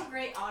This that, makes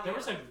great audio. there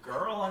was a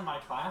girl in my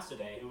class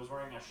today who was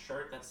wearing a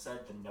shirt that said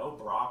the No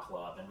Bra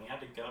Club, and we had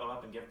to go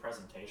up and give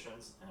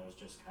presentations, and it was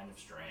just kind of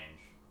strange.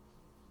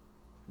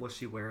 Was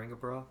she wearing a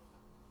bra?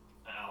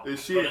 Well,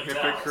 Is she a couldn't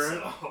tell,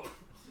 hypocrite? so-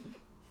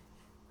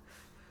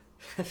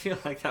 I feel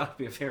like that would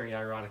be a very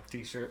ironic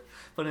t-shirt,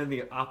 but in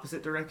the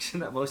opposite direction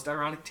that most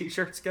ironic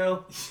t-shirts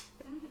go.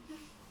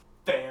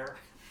 Fair.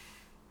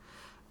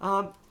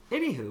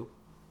 Anywho.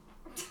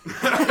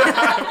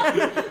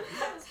 That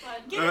was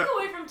fun. Getting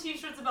away from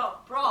t-shirts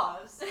about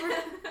bras.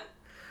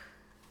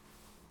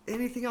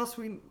 Anything else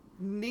we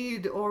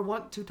need or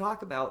want to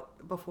talk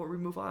about before we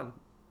move on?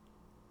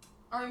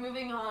 Are we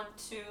moving on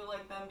to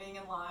like them being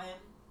in line?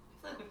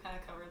 I feel like we've kind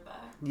of covered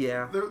that.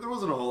 Yeah. There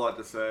wasn't a whole lot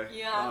to say.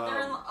 Yeah,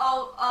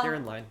 They're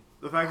in line.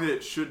 The fact that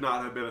it should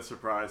not have been a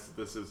surprise that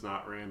this is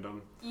not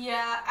random.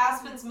 Yeah,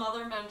 Aspen's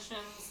mother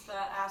mentions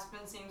that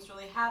Aspen seems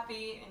really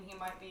happy and he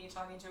might be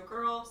talking to a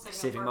girl,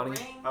 Saving for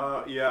money.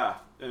 a ring. Yeah,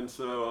 and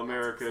so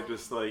America exciting.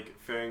 just like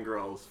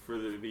fangirls for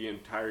the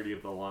entirety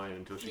of the line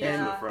until she gets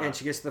Yeah. to the front. And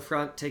she gets to the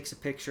front, takes a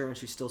picture, and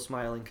she's still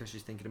smiling because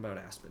she's thinking about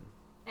Aspen.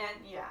 And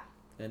yeah.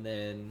 And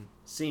then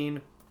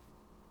scene,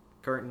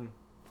 curtain,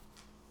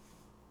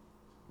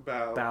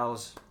 Bow.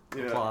 bows,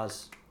 Yeah.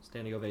 applause,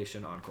 standing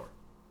ovation, encore.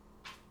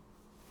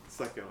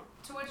 Second.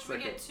 To which Second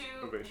we get to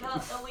ovation. the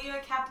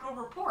Aaliyah Capitol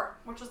Report,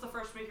 which is the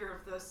first we hear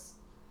of this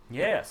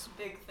Yes.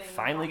 big thing.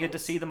 Finally get to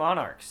see the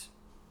monarchs.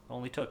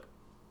 Only took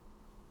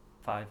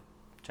 5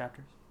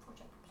 chapters?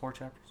 4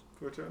 chapters?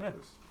 4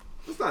 chapters.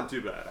 It's not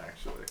too bad,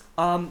 actually.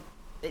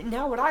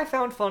 Now what I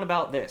found fun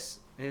about this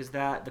is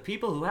that the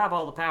people who have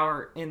all the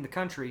power in the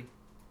country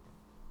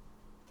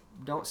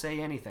don't say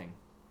anything.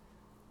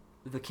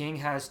 The king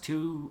has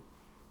 2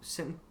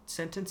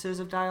 sentences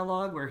of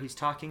dialogue where he's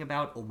talking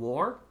about a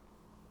war.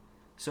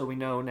 So we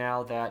know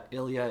now that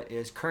Ilya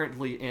is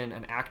currently in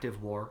an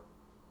active war.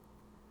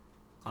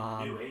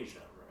 New Asia,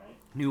 right?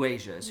 New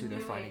Asia is who they're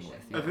New fighting Asia.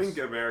 with. I think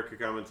America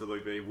commented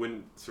like they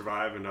wouldn't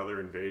survive another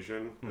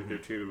invasion. Like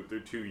Mhm. they're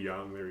too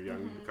young. They're a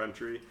young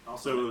country.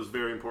 Also- So it was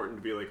very important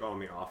to be like on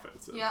the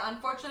offensive. Yeah,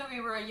 unfortunately,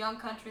 we were a young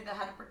country that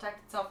had to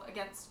protect itself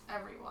against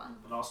everyone.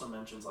 It also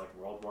mentions like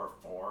World War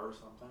IV or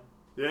something.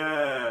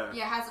 Yeah.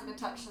 Yeah, it hasn't been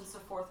touched since the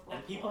Fourth World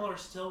And people War. are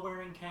still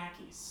wearing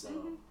khakis, so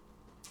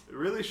It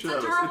really It's a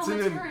shows. durable It's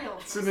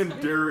material. an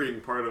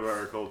enduring part of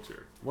our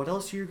culture. What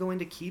else are you going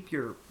to keep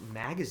your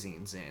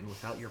magazines in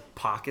without your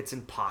pockets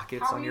and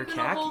pockets How on are your you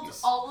gonna hold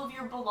khakis? all of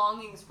your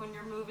belongings when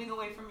you're moving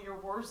away from your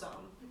war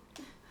zone?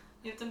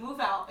 You have to move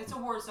out. It's a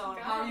war zone.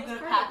 Got How are all you those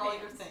gonna cargo pack all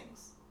your pants.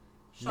 things?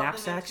 Shove them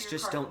Knapsacks into your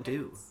just cargo don't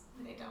do. pants.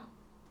 They don't.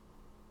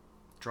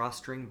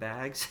 Drawstring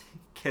bags,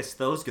 kiss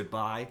those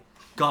goodbye.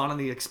 Gone in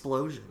the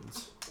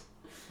explosions.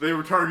 They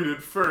were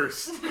targeted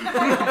first.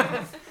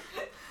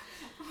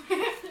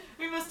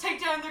 We must take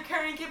down their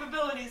carrying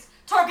capabilities.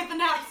 Target the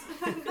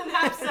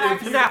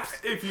knapsacks.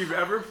 If you've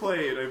ever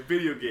played a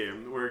video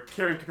game where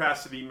carrying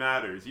capacity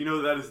matters, you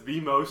know that is the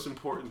most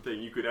important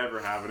thing you could ever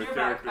have in a Your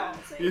character.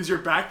 backpack. Is your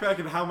backpack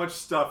and how much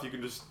stuff you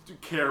can just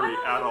carry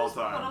at all Put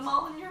them times.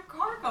 all in your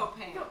cargo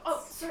pants.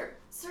 Oh, sir,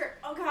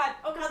 oh god,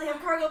 they have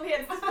cargo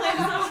pants. This plan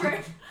is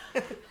over.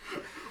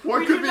 What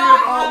We could do be in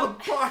not all have-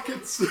 the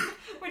pockets?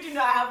 We do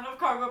not have enough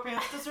cargo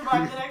pants to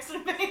survive the next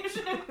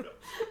invasion.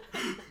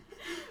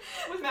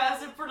 With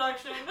massive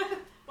production.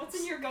 What's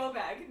in your go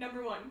bag?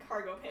 Number 1,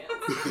 cargo pants.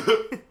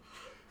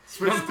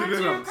 Switch to Number 2,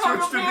 denim.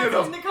 cargo Switch to pants in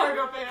denim. the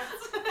cargo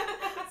pants.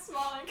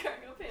 Small and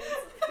cargo pants.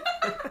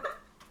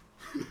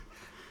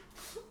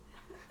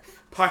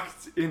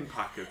 Pockets in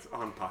pockets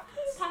on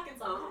pockets.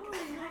 Pockets on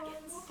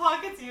pockets.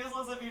 Pockets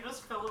useless if you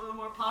just fill them with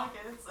more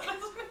pockets. That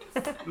doesn't make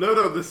sense.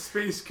 No, the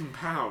space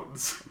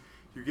compounds.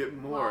 You get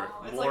more.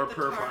 Wow, it's More like the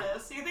per pocket.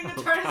 TARDIS. You think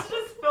the TARDIS is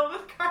just filled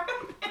with cargo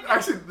pants?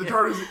 Actually, the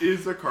TARDIS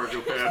is a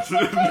cargo pants.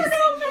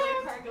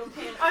 Cargo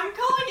pants. I'm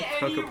calling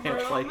any Cargo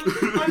pants, room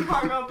like- a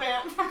cargo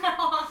pant from now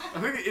on.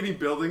 I think any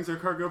buildings are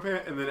cargo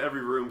pant, and then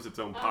every room's its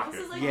own pocket.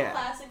 This is like Yeah. the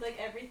classic, like,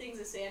 everything's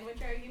a sandwich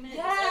argument.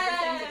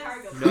 Yes! Everything's a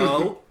cargo pant.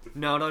 No.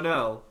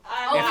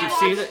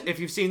 Oh, If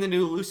you've seen the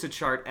new Lucid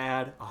chart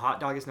ad, a hot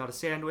dog is not a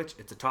sandwich,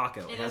 it's a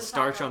taco. It It has is a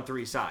starch taco. on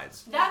 3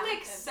 sides. That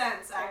makes It's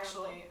sense, terrible.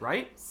 actually.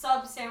 Right?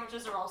 Sub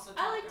sandwiches are also tacos.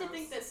 I like to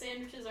think that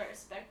sandwiches are a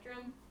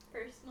spectrum,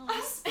 personally.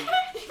 A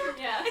spectrum?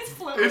 Yeah. It's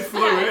fluid. It's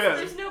fluid. Yeah,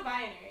 there's no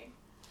binary.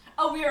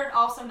 Oh, we are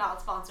also not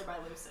sponsored by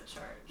Lucid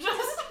Chart.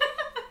 Just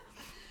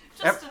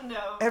a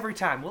note. Every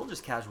time, we'll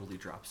just casually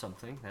drop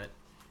something that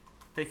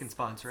they can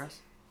sponsor us.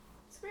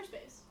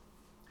 Squarespace.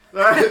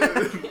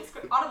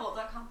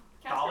 Audible.com.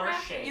 Dollar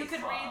Casper Shave You could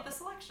Club. read the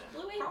selection.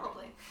 Blue Apron.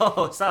 Probably.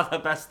 Oh, it's not the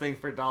best thing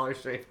for Dollar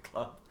Shave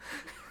Club.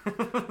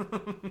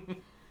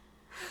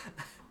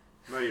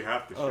 No, you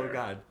have to share. Oh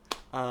god.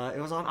 It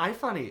was on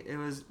iFunny. It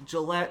was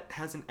Gillette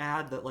has an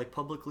ad that like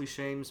publicly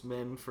shames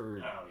men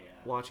for Oh yeah.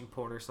 watching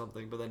porn or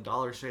something, but then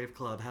Dollar Shave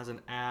Club has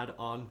an ad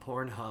on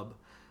Pornhub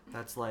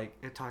that's like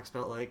it talks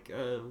about like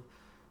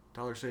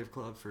Dollar Shave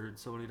Club for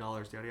so many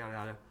dollars, yada yada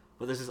yada.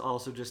 But this is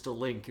also just a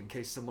link in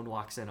case someone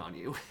walks in on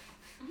you.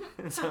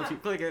 And so if you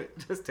click it,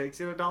 it just takes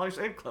you to Dollar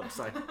Shave Club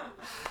site.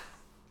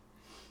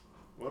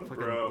 What a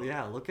Fucking, bro.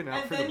 yeah, looking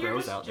out And for then the you're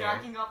bros just out there.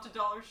 jacking off to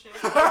Dollar Shave.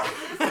 And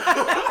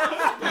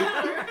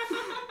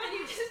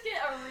you just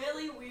get a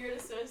really weird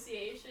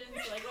association.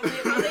 So like when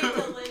they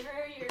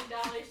deliver your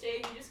Dollar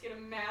Shave, you just get a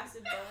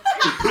massive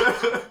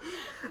boner.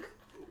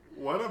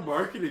 What a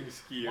marketing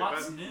scheme.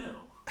 What's new?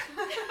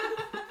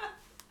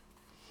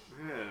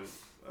 Man,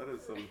 that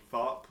is some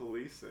thought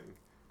policing.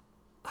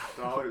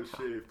 Dollar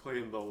Shave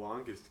playing the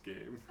longest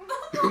game.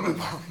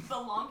 The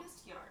longest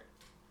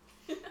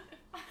yard.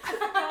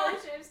 Dollar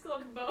Shave's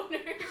Club Boner.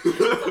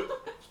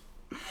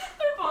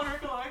 Their boner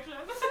collection.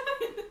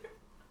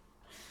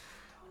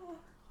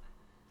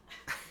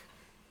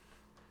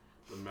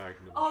 The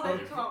Magnum. Oh, they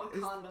Shave. come out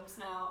with condoms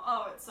now.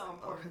 Oh, it's so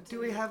important. Do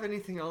we have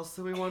anything else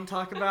that we want to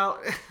talk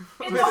about?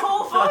 In the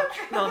whole book?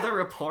 No, the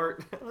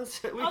report. We can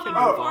Oh, the move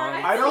report.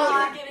 on. I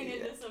don't- We're getting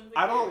into something.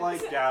 I don't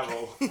like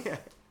gavel. Yeah.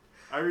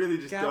 I really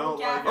just Gavel? don't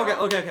like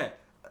Gavel. it. Okay.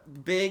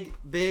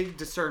 Big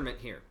discernment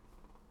here.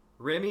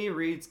 Remy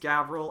reads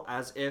Gavril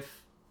as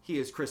if he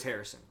is Chris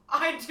Harrison.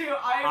 I do.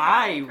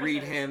 I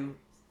read him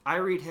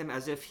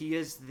as if he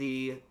is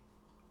the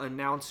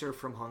announcer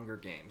from Hunger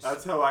Games.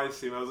 That's how I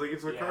see him. I was like,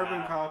 it's a Yeah.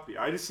 carbon copy.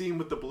 I just see him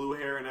with the blue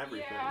hair and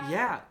everything. Yeah.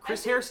 Yeah,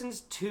 Chris I think-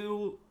 Harrison's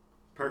too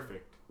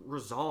Perfect.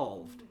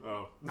 resolved.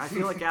 Oh. I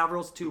feel like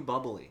Gavril's too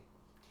bubbly.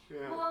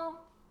 Yeah.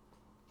 Well,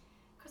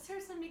 Chris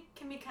Harrison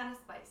can be kind of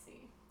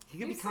spicy. He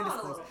can We be saw kind of it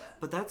a little spicy, bit.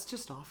 but that's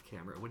just off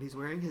camera when he's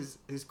wearing his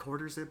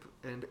quarter zip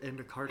and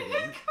a cardigan.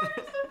 And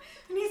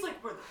he's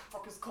like, where the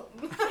fuck is Colton?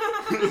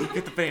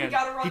 Get the van. We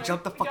gotta run He it.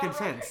 jumped the We fucking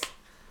gotta run fence.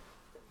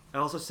 I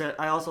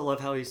also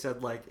love how he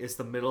said like it's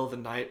the middle of the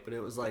night, but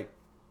it was like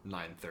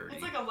 9:30.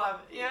 It's like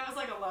 11. Yeah, it was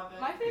like 11.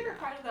 My favorite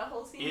part of that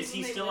whole scene Is is he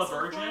when they still a whistled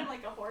for virgin? him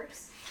like a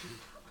horse.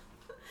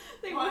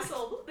 They What?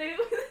 whistled. I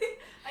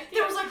can't.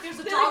 There was like, there's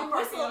a they dog like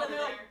barking whistled over and they're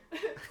there.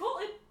 like,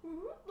 Colton,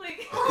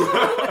 like I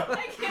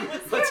can't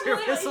whistle. What's your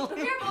Like, whistle?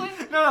 Here, boy.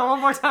 No, one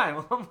more time.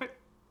 One more.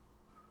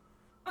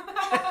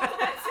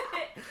 That's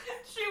it.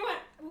 She went,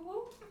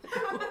 whoop.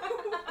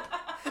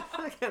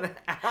 Like an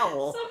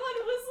owl. Someone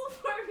whistle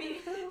for me.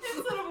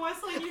 Instead of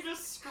whistling, you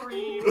just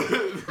scream.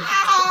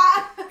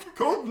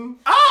 Colton!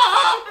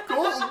 Ah!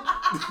 Colton!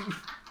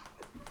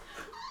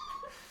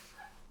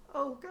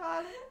 Oh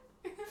God,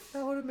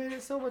 that would have made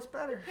it so much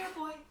better. Here,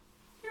 boy.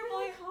 Here,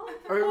 boy.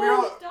 I mean, we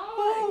all,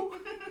 Dog.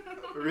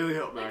 it really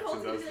helped Like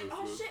Maxon Colton's does gonna be this. like,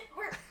 oh shit,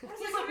 where's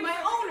He's my like, my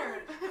owner.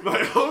 My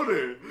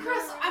owner!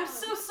 Chris, I'm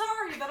so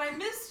sorry that I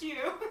missed you.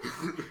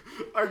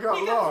 I got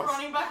He lost. comes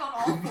running back on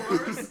all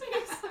fours.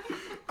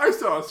 I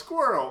saw a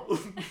squirrel.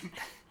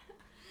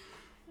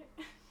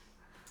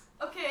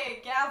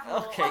 Okay,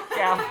 Gavril. Okay,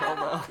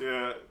 Gavril though.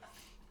 Yeah.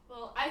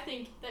 Well, I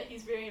think that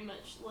he's very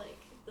much like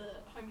the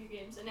Hunger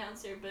Games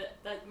announcer, but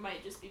that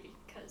might just be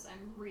because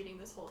I'm reading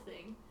this whole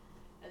thing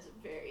as a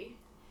very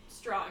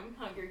strong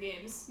Hunger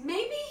Games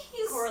Maybe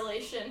he's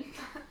correlation.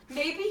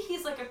 maybe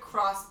he's like a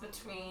cross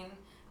between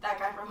that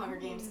guy from Hunger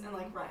Games and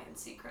like Ryan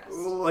Seacrest.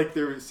 Like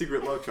their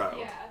secret love child.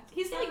 Yeah,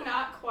 he's like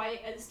not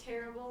quite as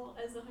terrible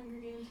as the Hunger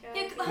Games guy.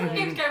 Yeah, 'cause the but, Hunger like,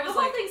 Games guy was the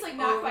whole like thing's like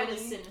not quite as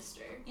overly-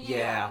 sinister.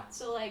 Yeah.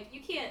 So like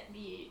you can't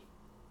be.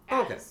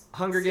 Okay. as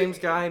Hunger Games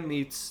serious. guy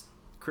meets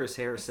Chris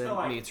Harrison It's the,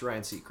 like, meets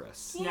Ryan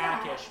Seacrest.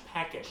 Yeah. Snackish,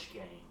 peckish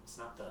games,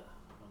 not the Hunger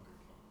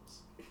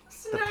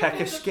Games. The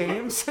Peckish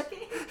Games.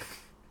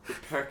 The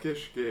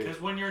peckish game.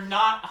 Because when you're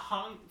not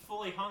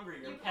fully hungry,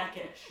 you're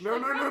peckish.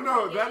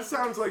 No. That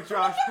sounds like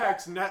Josh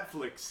Peck's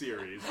Netflix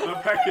series, The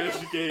Peckish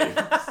Games.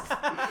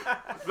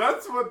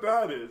 That's what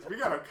that is. We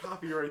gotta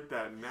copyright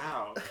that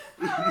now.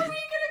 How are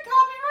we gonna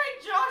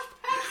copyright Josh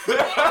Peck's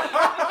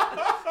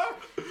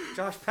name?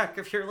 Josh Peck,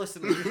 if you're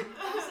listening, I'm sorry,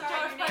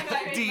 Josh your name's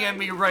Peck, trademarked. DM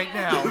me right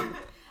now.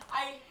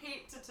 I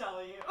hate to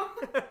tell you,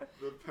 The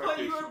but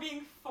peckish. you are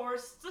being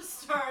forced to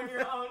star in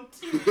your own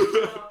TV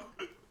show.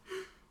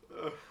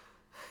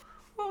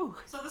 Woo.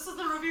 So this is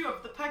the review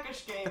of The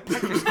Peckish Game.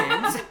 Peckish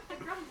Games. The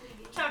grumbly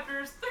game.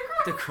 Chapters.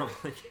 The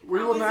crumbly.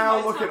 We will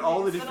now look at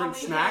all the different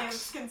snacks.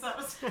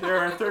 snacks. There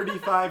are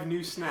 35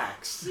 new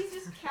snacks. He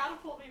just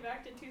catapult me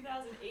back to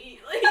 2008.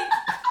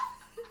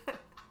 Like,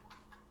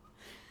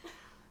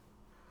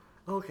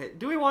 Okay,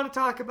 do we want to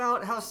talk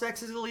about how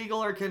sex is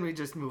illegal, or can we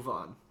just move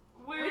on?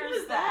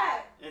 Where's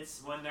that?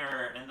 It's when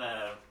they're in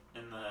the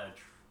In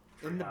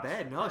the treehouse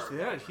bed. or No,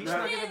 whatever. she's Yeah.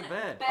 not in the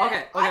bed. Bed. Okay. I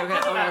That's thought where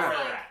that was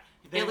they're like- at.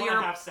 They Ilya- want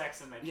to have sex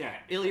and they Yeah,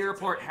 can't. Ilya because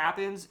it's report illegal.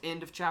 happens.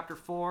 End of chapter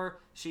 4.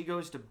 She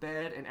goes to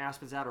bed and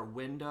Aspen's out her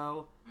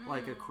window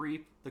like a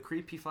creep. The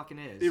creep he fucking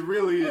is. It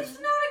really It's is.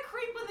 not a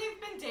creep when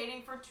they've been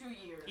dating for 2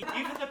 years.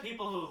 Even the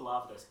people who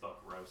love this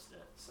book roast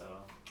it. So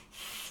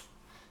It's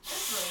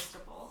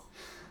roastable.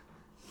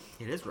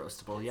 It is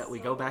roastable, yet we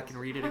go back and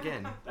read it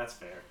again. that's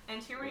fair.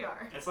 And here we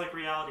are. It's like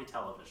reality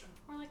television.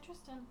 Or like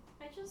Tristan.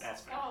 I just.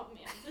 That's fair. Oh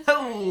man. This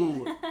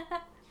Oh!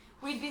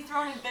 We'd be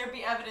thrown in, there'd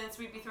be evidence,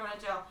 we'd be thrown in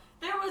jail.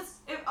 There was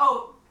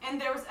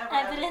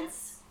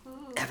Evidence.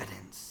 Ooh.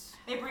 Evidence.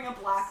 They bring a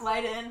black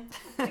light in.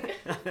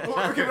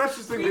 Well, okay, that's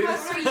just the thing. We They'd,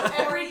 went through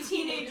every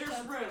teenager's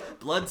room.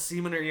 Blood,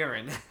 semen, or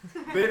urine.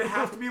 they'd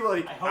have to be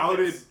like I hope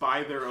outed it's-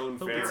 by their own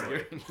Hope it's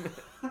family. urine.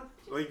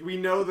 Like we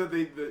know that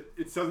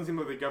it doesn't seem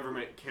like the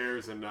government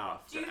cares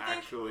enough Do to you think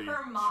actually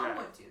her mom check.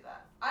 would do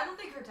that? I don't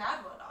think her dad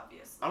would,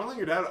 obviously. I don't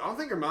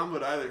think her mom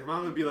would either. Her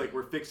mom would be like,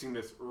 "We're fixing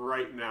this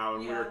right now,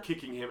 and Yeah. we're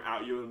kicking him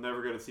out. You're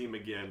never gonna see him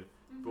again.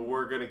 But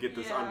we're gonna get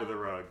this Yeah. under the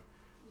rug."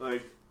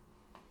 Like,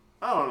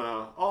 I don't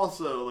know.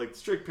 Also, like,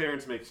 strict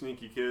parents make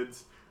sneaky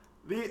kids.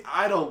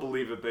 I don't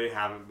believe that they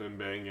haven't been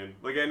banging.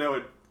 Like, I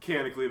know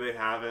mechanically they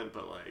haven't,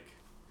 but, like...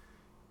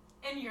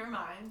 In your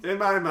mind. In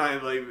my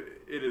mind, like,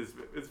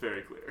 it's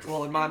very clear.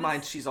 Well, in my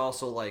mind, she's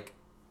also, like,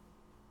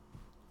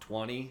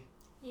 20.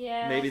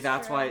 Yeah. Maybe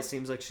that's why it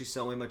seems like she's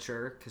so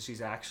immature, because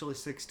she's actually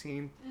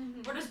 16.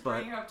 Mm-hmm. We're just But-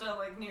 bringing her up to,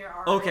 like, near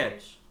our Okay.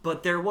 age.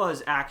 But there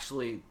was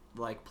actually,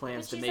 like,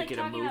 plans But to she's, make like, it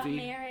a talking about movie,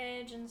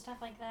 marriage and stuff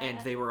like that. and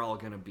they were all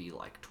gonna be,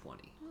 like,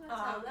 20.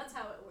 That's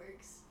how it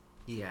works.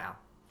 Yeah.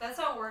 That's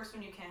how it works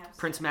when you can't have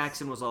Prince sex.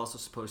 Maxon was also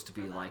supposed to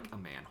be, For them. like, a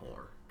man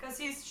whore. Because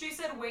she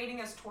said waiting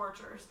is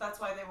torture, so that's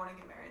why they want to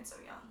get married so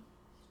young.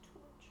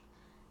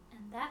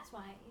 And that's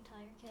why you tell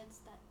your kids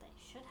that they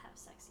should have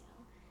sex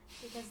young.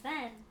 Because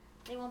then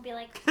they won't be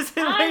like, Because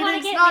then I want to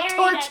waiting's get not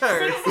married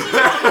torture!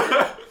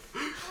 at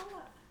 16.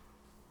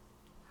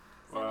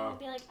 So Wow. they'll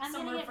be like, I'm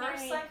Some going to get reverse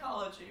married.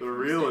 psychology. The from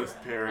realist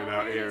Sarah. parent Oh,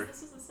 out here it here. is.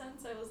 This was the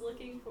sentence I was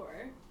looking for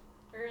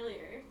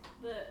earlier.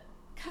 The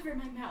cover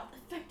my mouth,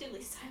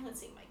 effectively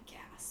silencing my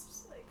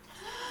gasps. Like,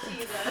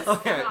 Jesus.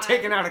 Okay, God.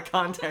 taken out of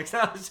context,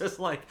 that was just,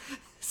 like,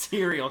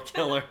 serial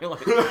killer.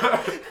 Like,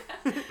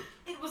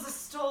 It was a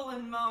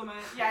stolen moment.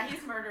 Yeah,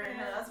 he's murdering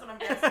her. That's what I'm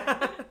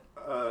guessing.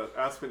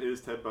 Aspen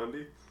is Ted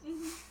Bundy.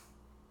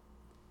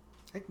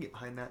 I can get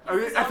behind that. I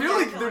mean, I feel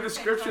like their Killing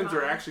descriptions things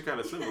are on actually kind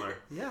of similar.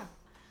 Yeah.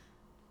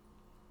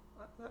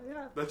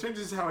 Yeah. That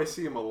changes how I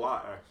see him a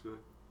lot, actually.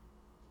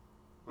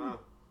 Wow.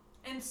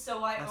 And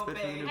so I That's better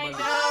than obeyed. your I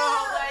buddy.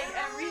 know, like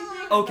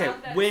everything. Okay,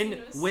 about that when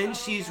scene was when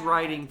so she's bad.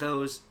 writing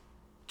those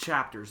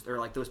chapters, or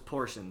like those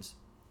portions,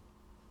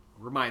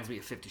 reminds me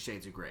of 50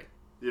 Shades of Grey.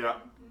 Yeah.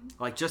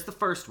 Like just the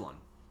first one.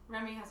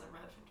 Remy hasn't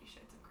read 50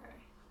 Shades of Grey.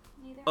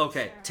 Neither Okay,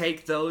 has Sarah.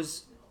 take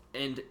those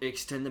and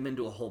extend them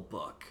into a whole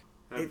book.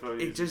 That's It, how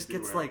you it just do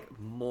gets it. like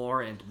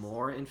more and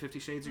more in 50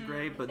 Shades of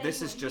Grey, but If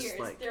this is anyone just hears,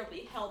 like there'll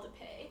be hell to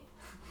pay.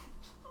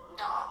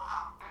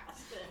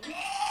 Aspen.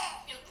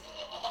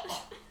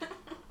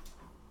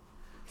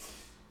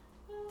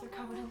 They're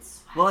covered in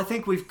sweat. well, I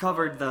think we've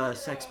covered the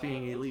sex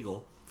being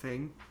illegal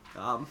thing.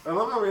 I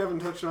love how we haven't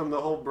touched on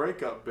the whole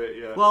breakup bit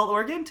yet. Well,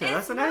 we're getting to it. That's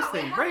It's the nice not-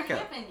 thing. it Breakup.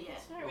 hasn't happened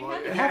yet. Sorry, we Well,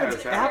 had it to happens- have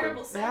it terrible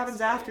happens. sex It happens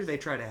first. after they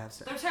try to have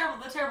sex. They're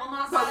terrible. They're terrible.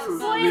 Not That's- sex.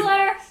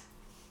 Spoiler!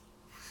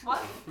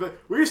 What?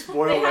 We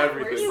spoil They have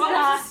everything. You What?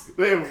 got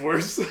They have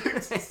worse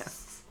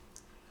sex.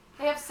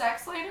 They have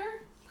sex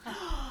later?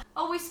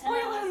 Oh, we spoil And I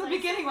it in was the like,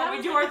 beginning that when we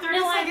was do like- our 30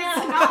 no, I second know, it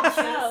was a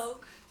synopsis.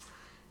 joke.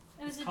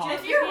 It was a called- joke.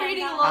 If you're Yeah,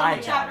 reading that a was- lot I of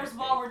the got chapters it.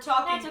 while we're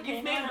talking, That's okay,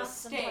 you've no made one a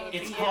else can mistake.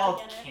 tell. It's Yeah, called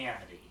I get it.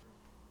 Camity.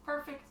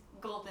 Perfect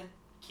golden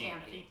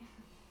Camity.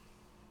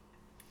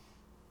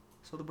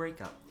 So the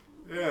breakup.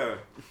 Yeah.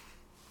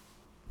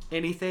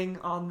 Anything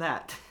on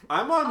that?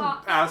 I'm on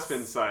That's-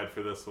 Aspen's side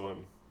for this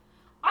one.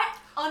 I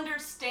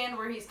understand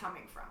where he's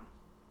coming from.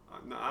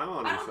 No, I'm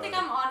on I his don't side. think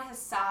I'm on his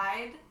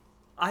side.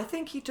 I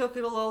think he took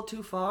it a little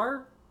too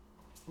far.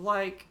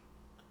 Like,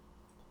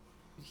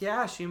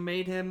 yeah, she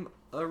made him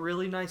a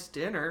really nice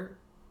dinner.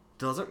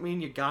 Doesn't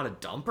mean you gotta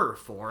dump her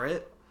for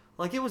it.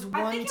 Like, it was I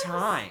one think it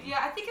time. Was, yeah,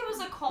 I think it was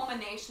a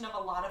culmination of a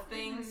lot of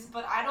things,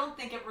 but I don't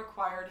think it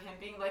required him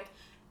being like,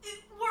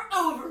 we're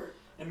over.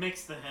 It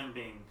makes the him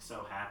being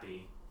so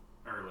happy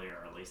earlier,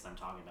 or at least I'm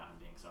talking about him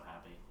being so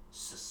happy,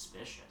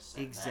 suspicious.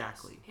 at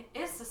Exactly. It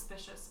is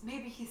suspicious.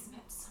 Maybe he's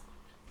met someone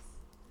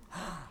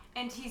else.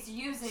 And he's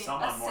using best.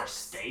 Someone a more sex-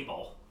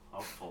 stable,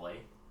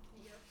 hopefully.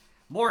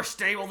 More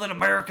stable than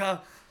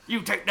America?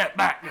 You take that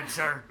back, good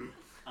sir.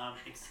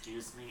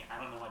 Excuse me,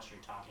 I don't know what you're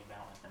talking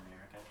about with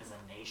America, because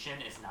a nation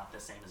is not the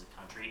same as a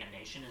country. A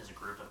nation is a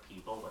group of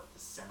people with a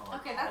similar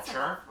Okay, that's culture.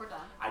 enough. We're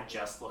done. I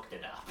just looked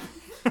it up.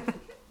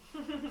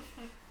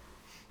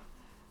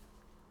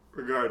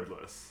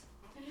 Regardless.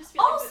 I just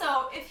feel like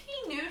Also, if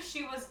he knew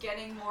she was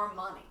getting more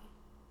money,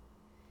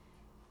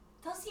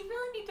 does he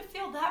really need to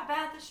feel that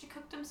bad that she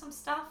cooked him some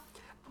stuff?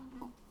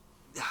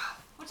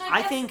 Which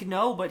I guess think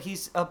no, but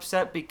he's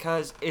upset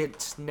because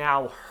it's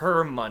now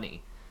her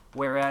money.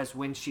 Whereas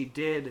when she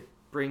did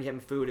bring him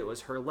food, it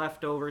was her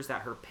leftovers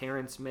that her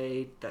parents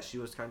made that she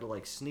was kind of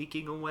like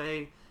sneaking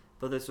away.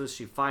 But this was,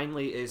 she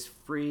finally is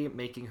free,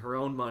 making her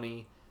own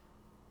money.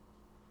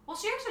 Well,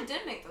 she actually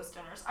did make those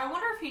dinners. I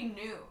wonder if he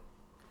knew.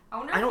 I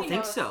wonder if I don't he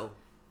think knows so.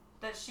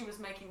 that she was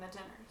making the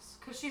dinners.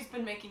 Because she's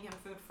been making him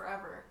food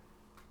forever.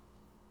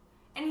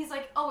 And he's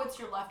like, oh, it's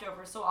your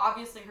leftovers. So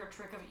obviously her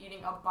trick of eating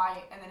a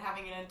bite and then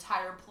having an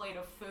entire plate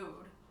of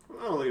food.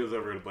 I don't think it was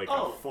ever like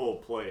Oh. a full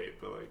plate,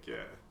 but like,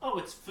 yeah. Oh,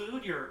 it's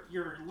food your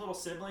little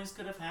siblings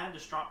could have had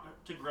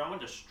to grow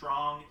into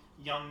strong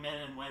young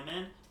men and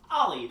women.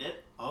 I'll eat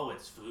it. Oh,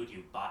 it's food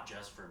you bought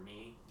just for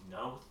me.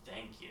 No,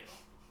 thank you.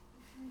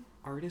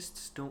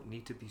 Artists don't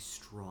need to be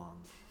strong.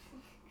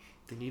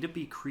 They need to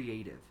be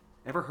creative.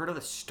 Ever heard of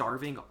the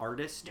starving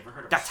artist? You ever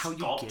heard of That's a how you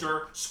sculptor?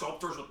 get it.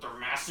 Sculptors with their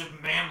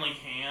massive manly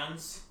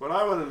hands. What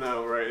I want to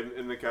know, right,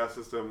 in the caste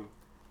system,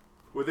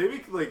 would they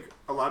be like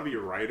allowed to be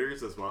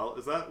writers as well?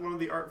 Is that one of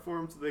the art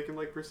forms that they can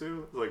like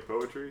pursue, like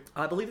poetry?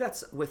 I believe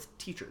that's with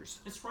teachers.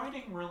 Is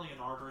writing really an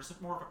art, or is it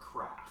more of a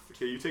craft?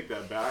 Okay, you take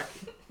that back.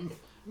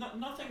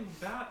 Nothing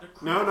bad. The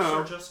crafts No.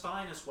 are just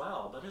fine as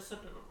well, but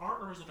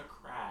art isn't a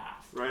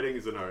craft. Writing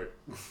is an art.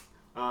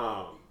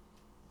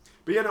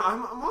 But yeah, no,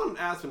 I'm on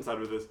Aspen's side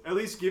with this. At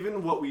least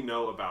given what we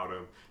know about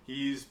him,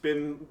 he's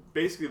been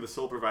basically the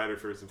sole provider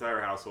for his entire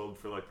household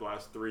for like the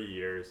last 3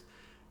 years,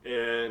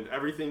 and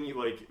everything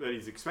that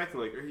he's expecting,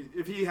 like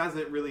if he has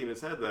it really in his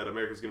head that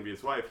America's going to be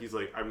his wife, he's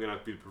like, I'm going to have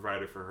to be the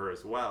provider for her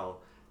as well.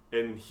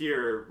 And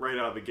here, right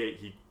out of the gate,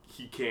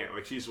 he can't.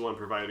 Like she's the one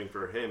providing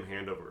for him,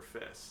 hand over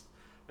fist,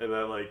 and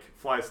that like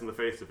flies in the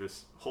face of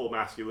his whole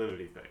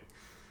masculinity thing.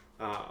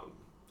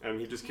 And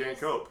he just can't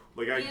cope.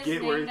 Like I get He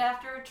where is named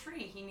after a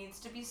tree. He needs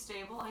to be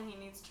stable and he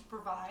needs to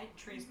provide.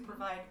 Trees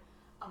provide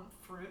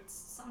fruits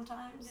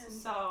sometimes. Yeah.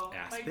 So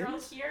My girl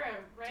Kierra,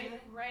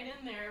 right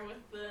in there with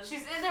the.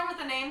 she's in there with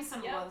the name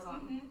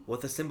symbolism. Yep.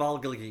 With a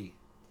symbolgy.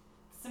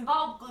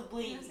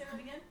 Symbolically. Can you say that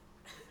again?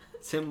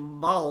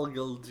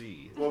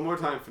 Symbolgy. one more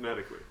time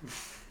phonetically.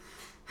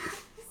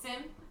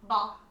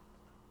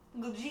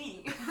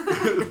 Symbolically.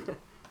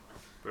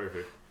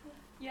 Perfect.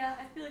 Yeah,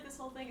 I feel like this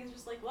whole thing is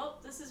just like, well,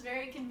 this is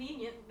very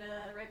convenient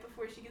right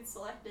before she gets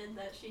selected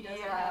that she doesn't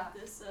have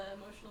this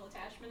emotional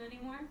attachment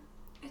anymore.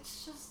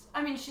 It's just,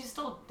 I mean, she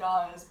still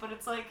does, but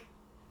it's like,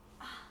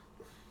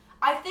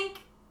 I think,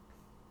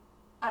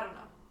 I don't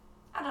know.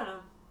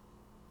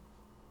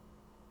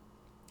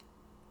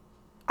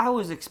 I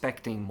was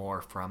expecting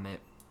more from it.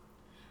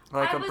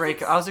 Like I a was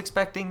break. I was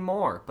expecting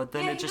more, but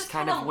then Yeah, it he just just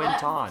kind kinda of went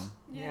left. on.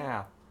 Yeah.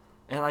 Yeah.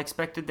 And I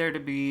expected there to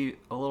be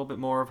a little bit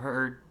more of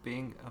her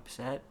being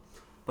upset,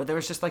 but there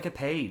was just like a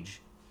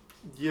page.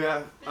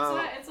 Yeah.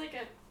 It's like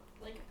a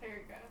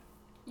paragraph.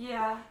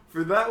 Yeah.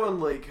 For that one,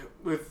 like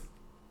with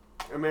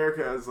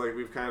America, as like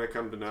we've kind of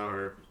come to know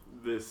her,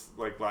 this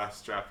like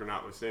last chapter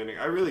notwithstanding,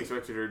 I really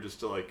expected her just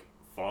to like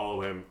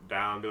follow him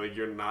down, be like,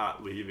 "You're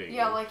not leaving."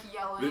 Yeah, like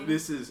yelling.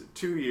 This is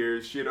 2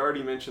 years. She had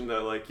already mentioned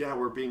that, like, yeah,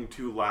 we're being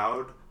too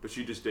loud, but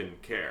she just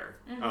didn't care.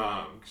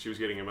 She was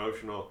getting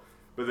emotional.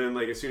 But then,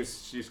 like, as soon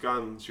as she's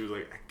gone, she was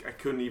like, I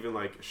couldn't even,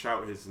 like,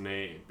 shout his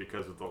name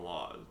because of the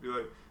laws. Be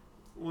like,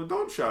 well,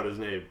 don't shout his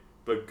name,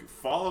 but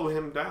follow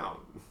him down.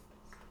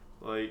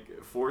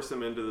 Like, force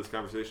him into this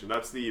conversation.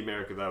 That's the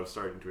America that I was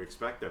starting to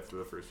expect after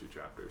the first few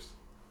chapters.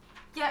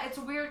 Yeah, it's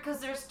weird because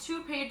there's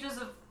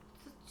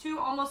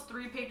almost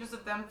 3 pages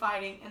of them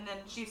fighting, and then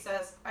she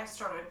says, I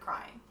started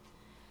crying.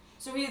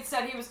 So he had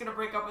said he was going to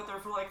break up with her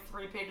for like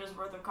 3 pages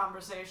worth of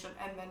conversation,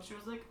 and then she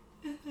was like,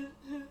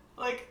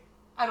 like,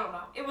 I don't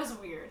know. It was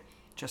weird.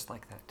 Just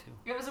like that, too.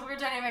 It was a weird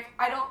dynamic.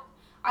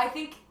 I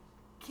think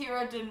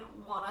Kierra didn't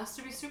want us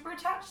to be super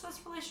attached to this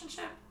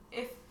relationship.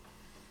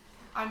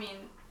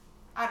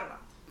 I don't know.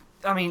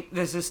 I mean,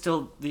 this is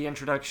still the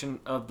introduction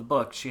of the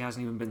book. She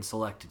hasn't even been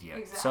selected yet.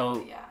 Exactly,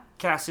 So yeah.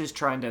 Cass is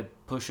trying to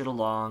push it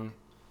along,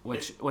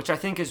 which I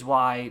think is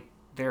why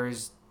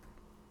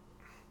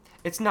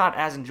it's not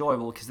as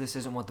enjoyable because this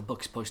isn't what the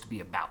book's supposed to be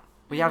about.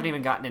 We haven't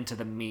even gotten into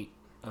the meat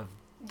of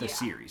the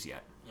series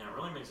yet. Yeah, it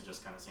really makes it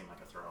just kind of seem like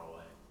a throwaway.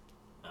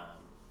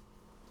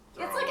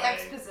 It's like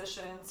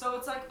exposition, so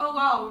it's like, oh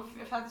wow,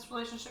 we've had this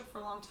relationship for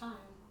a long time.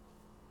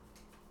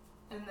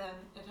 And then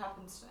it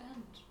happens to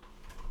end.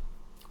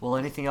 Well,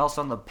 anything else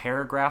on the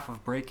paragraph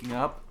of breaking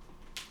up?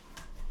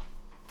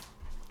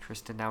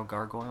 Tristan now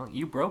gargoyling.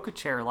 You broke a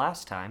chair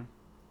last time.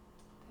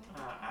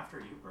 After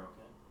you broke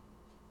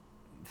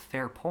it.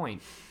 Fair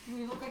point.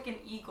 You look like an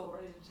eagle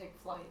ready to take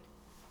flight.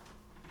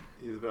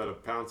 He's about to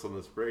pounce on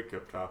this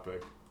breakup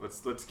topic.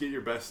 Let's get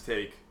your best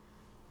take.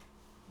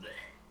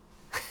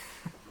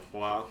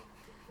 Wow.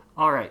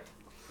 All right.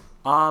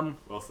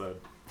 Well said.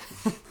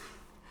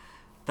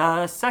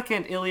 The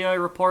second Ilya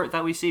report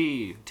that we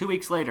see 2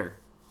 weeks later.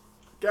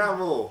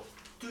 Gavel.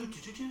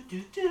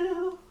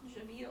 Javil.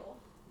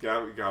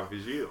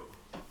 Gavril.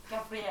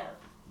 Gabrielle.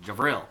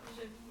 Javril.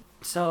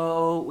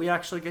 So we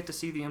actually get to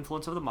see the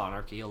influence of the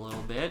monarchy a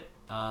little bit.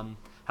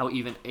 How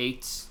even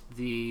AIDS,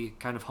 the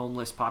kind of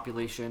homeless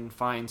population,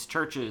 finds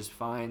churches,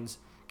 finds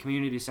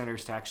community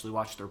centers to actually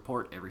watch the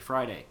report every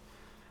Friday.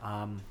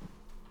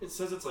 It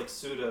says it's like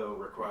pseudo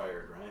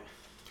required, right?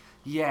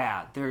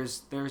 Yeah,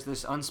 there's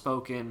this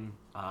unspoken.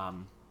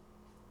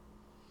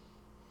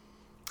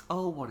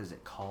 What is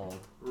it called?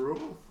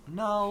 Rule?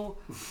 No,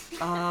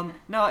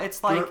 no,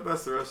 it's like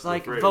That's the rest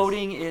like of the phrase.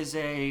 voting is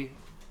a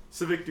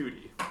Civic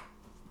duty.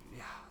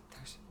 yeah.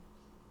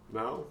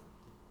 No?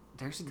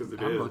 There's Because it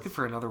I'm is. looking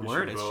for another You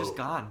word. should It's just vote.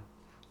 gone.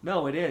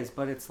 No, it is,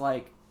 but it's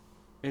like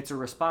it's a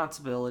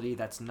responsibility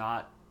that's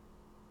not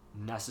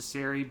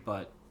necessary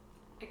but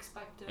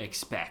Expected.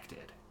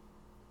 expected.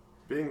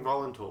 Being I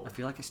voluntold.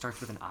 feel like it starts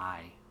with an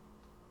I.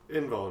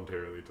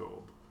 Involuntarily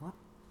told. What?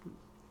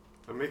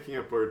 I'm making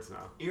up words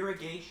now.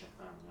 Irrigation.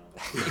 I don't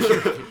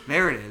know.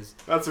 There it is.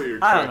 That's what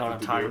you're I expected don't know what I'm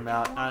to talking do.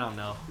 about. I don't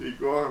know.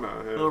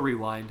 Iguana. We'll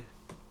rewind.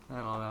 I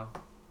don't know.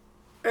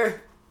 Eh.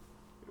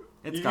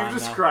 It's You've gone now.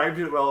 described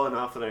it well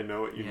enough that I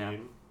know what you Yeah.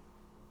 mean.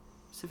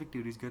 Civic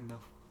duty's good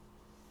enough.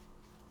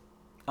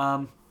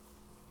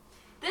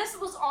 This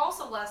was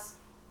also less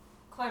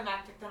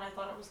climactic than I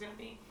thought it was going to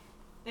be.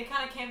 They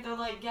kind of came, they're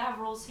like,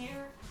 Gavril's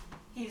here.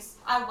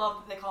 I love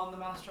that they call him the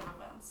Master of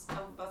Events.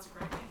 That's a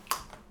great name.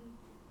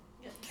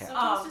 cat. So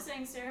close to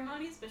saying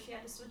ceremonies, but she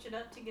had to switch it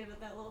up to give it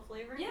that little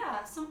flavor.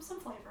 Yeah, some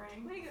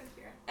flavoring. Way to go,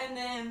 Kierra. And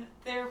then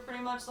they're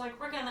pretty much like,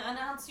 we're gonna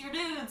announce your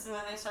dudes, and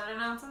then they started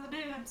announcing the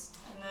dudes,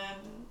 and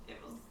then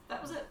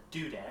that was it.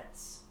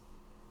 Dudettes.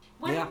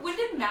 When Yeah. when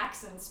did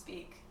Maxon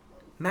speak?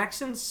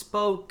 Maxon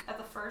spoke At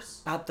the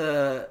first? at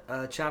the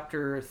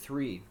chapter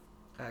 3.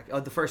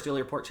 The first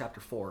daily report, chapter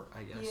 4,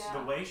 I guess. Yeah.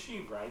 The way she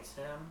writes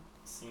him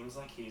seems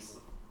like he's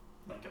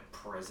like a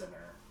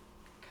prisoner.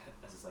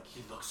 It's like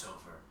he looks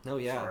over. Oh,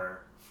 yeah.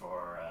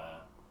 For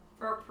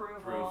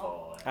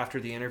approval. And After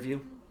the interview.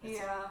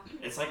 Yeah.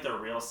 it's like the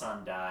real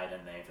son died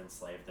and they've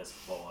enslaved this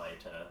boy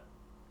to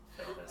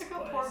fill his Like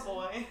a place. poor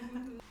boy.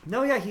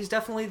 No, yeah, he's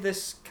definitely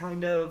this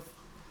kind of...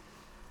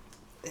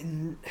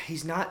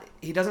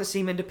 He doesn't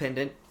seem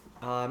independent.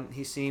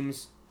 He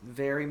seems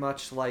very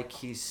much like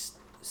he's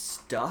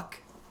stuck.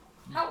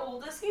 How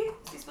old is he? Is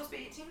he supposed to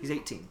be 18? He's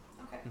 18.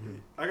 Okay.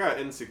 I got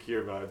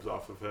insecure vibes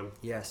off of him.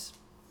 Yes.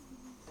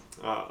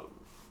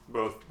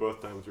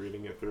 Both times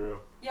reading it through.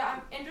 Yeah,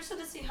 I'm interested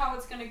to see how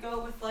it's gonna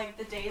go with like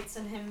the dates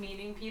and him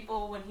meeting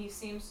people when he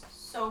seems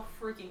so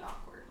freaking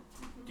awkward.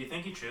 Do you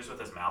think he chews with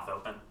his mouth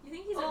open? You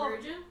think he's Oh. a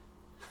virgin?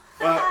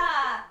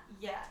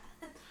 Yeah.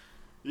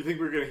 You think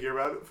we're gonna hear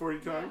about it 40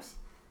 Yeah. times?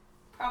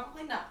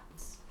 Probably not.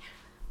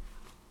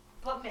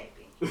 But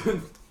maybe.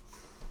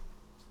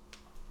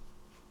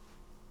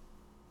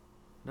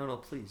 No,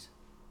 please.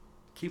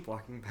 Keep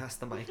walking past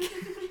the mic.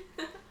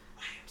 I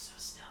am so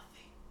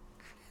stealthy.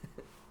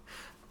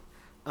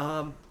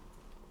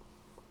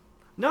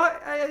 No,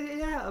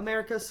 yeah,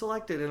 America's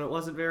selected, and it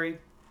wasn't very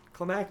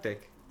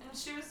climactic. And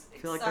she was excited.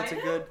 I feel like that's a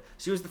good...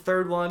 She was the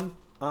third one.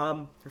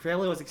 Her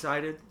family was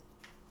excited.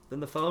 Then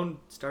the phone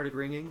started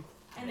ringing.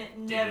 And it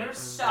Did never it? That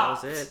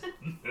stopped. was it.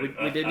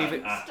 We didn't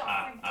even...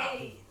 Stop for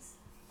days.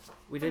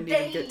 We For didn't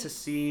even get days. to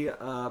see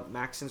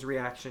Maxon's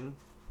reaction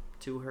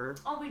to her.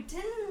 Oh, we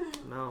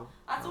didn't. No.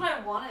 That's no. what I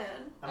wanted.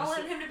 I'm I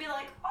wanted him to be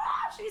like, oh,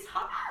 she's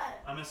hot.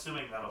 I'm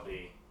assuming that'll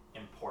be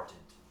important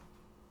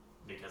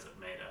because it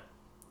made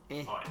a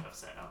Eh. point of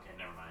saying, okay,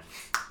 never mind.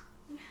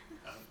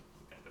 I'm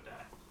gonna go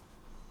die.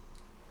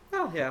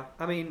 Oh, yeah.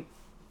 I mean,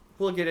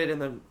 we'll get it in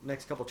the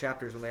next couple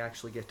chapters when they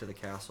actually get to the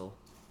castle.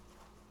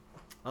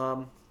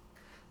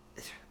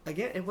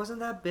 Again, it wasn't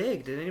that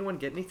big. Did anyone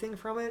get anything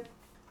from it?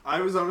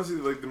 I was honestly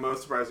like the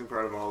most surprising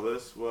part of all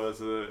this was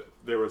that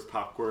there was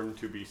popcorn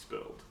to be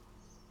spilled.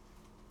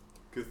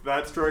 Because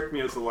that struck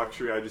me as a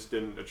luxury I just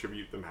didn't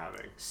attribute them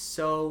having.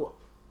 So,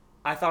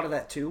 I thought of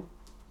that too,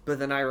 but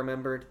then I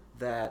remembered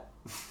that...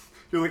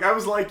 You're like, I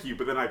was like you,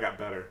 but then I got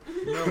better.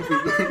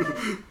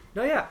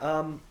 No,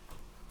 yeah,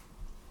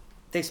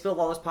 they spilled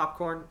all this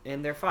popcorn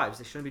in their fives.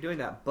 They shouldn't be doing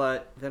that.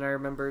 But then I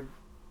remembered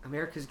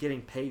America's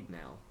getting paid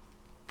now.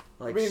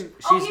 Like, I mean-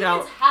 she's he now...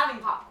 means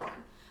having popcorn.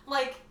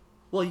 Like,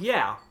 Well,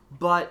 yeah,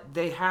 but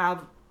they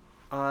have...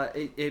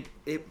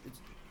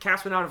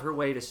 Cass went out of her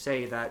way to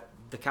say that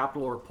the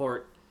Capitol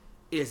Report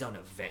is an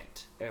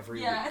event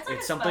every Yeah, week. it's like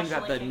a something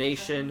special that the occasion.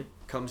 nation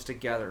comes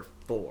together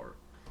for.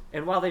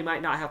 And while they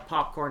might not have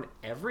popcorn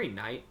every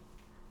night,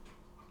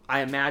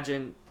 I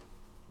imagine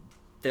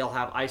they'll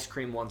have ice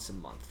cream once a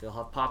month. They'll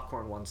have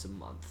popcorn once a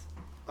month.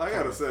 I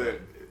gotta say,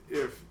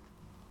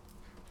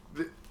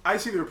 I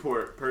see the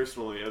report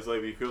personally as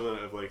like the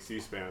equivalent of like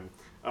C-SPAN,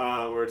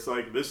 where it's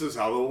like, this is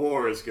how the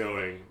war is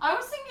going. I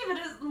was thinking of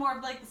it as more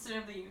of like the State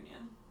of the Union.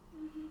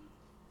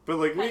 But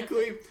like Kind of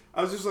weekly,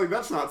 I was just like,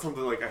 that's not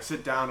something like I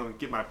sit down and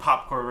get my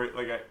popcorn.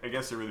 Like I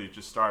guess they're really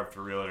just starved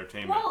for real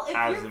entertainment Well, if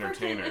as your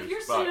entertainers. if your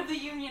but State of the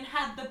Union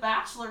had the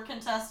Bachelor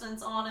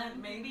contestants on it,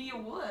 maybe you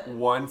would.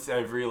 once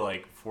every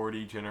like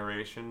 40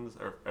 generations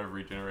or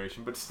every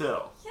generation, but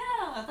still.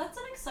 Yeah, that's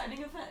an exciting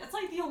event. It's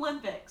like the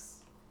Olympics.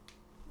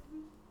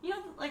 You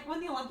know, like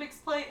when the Olympics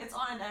play, it's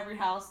on in every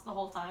house the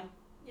whole time.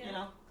 Yeah. You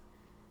know,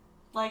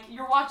 like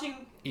you're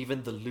watching.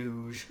 Even the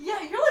luge.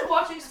 Yeah, you're like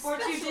watching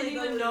sports you Especially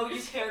didn't even the know you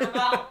luge. cared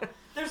about.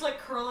 There's like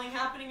curling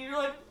happening, and you're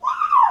like,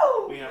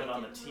 wow! We have it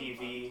on the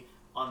TV,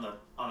 on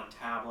a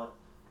tablet,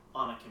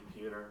 on a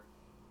computer.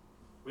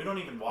 We don't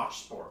even watch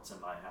sports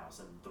in my house,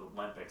 and the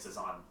Olympics is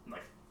on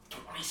like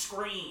 20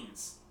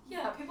 screens.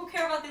 Yeah, people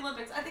care about the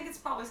Olympics. I think it's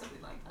probably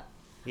something like that.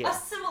 Yeah. A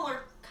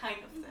similar kind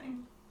of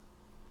thing.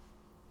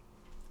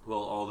 Well,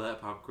 all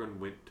that popcorn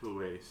went to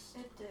waste.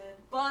 It did.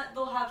 But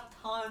they'll have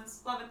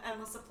tons. They'll have an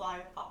endless supply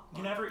of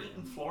popcorn. You never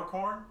eaten floor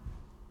corn?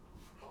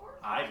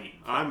 I've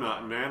eaten floor I'm not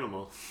corn. an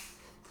animal.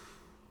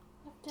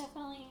 I've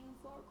definitely eaten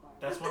floor corn.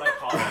 That's what I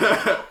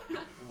call it.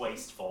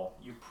 Wasteful.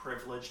 You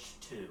privileged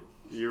too.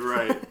 You're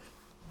right. You're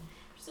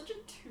such a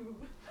tube.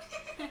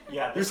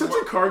 Yeah, You're this, such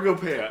a cargo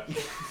pant.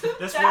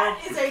 this That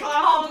world is a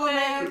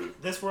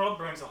compliment. this world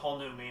brings a whole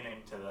new meaning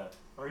to the.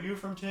 Are you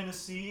from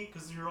Tennessee?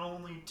 Because you're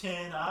only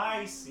 10.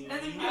 I see. And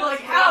then I you're was like,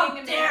 how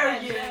waiting to make dare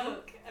that you?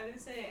 joke. I would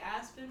say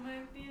Aspen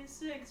might be a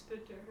 6,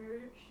 but to her,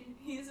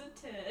 he's a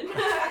 10.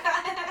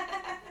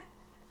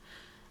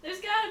 There's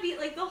gotta be,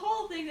 like, the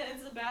whole thing that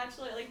is The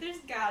Bachelor, like, there's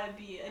gotta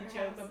be a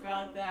joke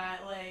about that.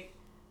 Like,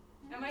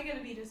 am I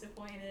gonna be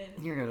disappointed?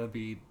 You're gonna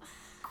be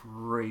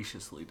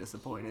graciously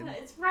disappointed. Yeah,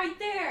 it's right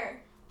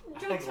there. I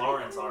Joke's think right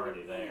Lauren's there.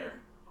 already there.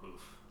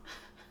 Oof.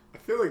 I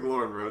feel like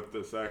Lauren wrote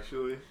this,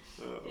 actually.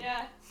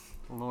 Yeah.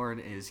 Lauren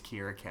is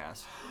Kierra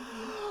Cass.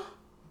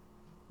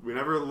 We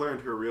never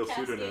learned her real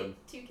Cascade pseudonym.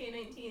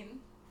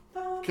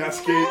 2K19.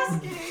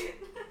 Cascade.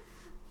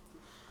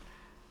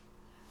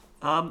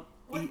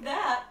 With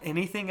that,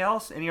 Anything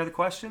else? Any other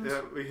questions?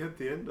 Yeah, we hit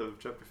the end of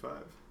chapter 5.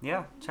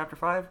 Yeah, chapter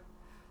 5.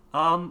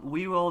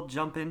 We will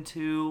jump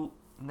into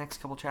the next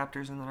couple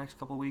chapters in the next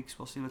couple weeks.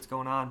 We'll see what's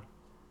going on.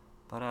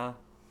 But,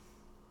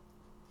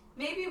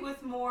 maybe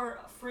with more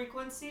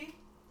frequency,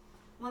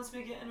 once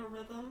we get in a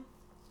rhythm.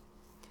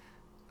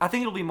 I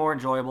think it'll be more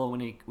enjoyable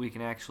when we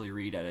can actually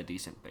read at a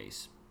decent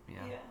pace.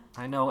 Yeah.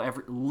 I know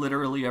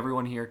literally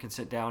everyone here can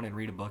sit down and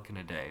read a book in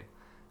a day.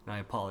 And I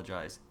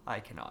apologize. I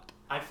cannot.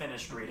 I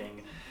finished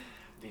reading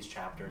these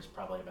chapters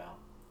probably about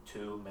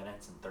 2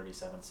 minutes and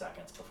 37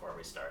 seconds before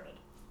we started.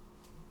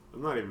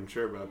 I'm not even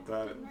sure about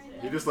that. didn't read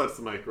He that. just lets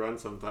the mic run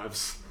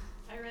sometimes.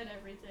 I read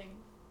everything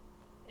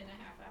in a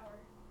half hour.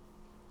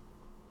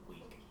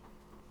 Week.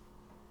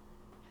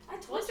 I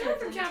told Let's you do it it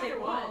from didn't chapter take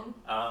 1. long.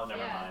 Oh, never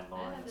Yeah, mind.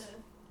 Lauren I had is to-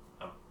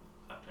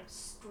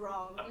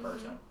 Strong. a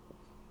person.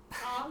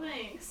 Aw,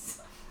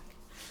 thanks.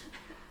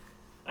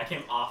 I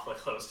came awfully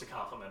close to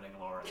complimenting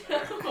Lauren there.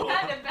 I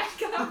had to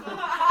back up.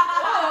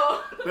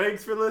 Whoa.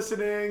 Thanks for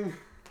listening.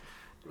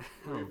 Oh,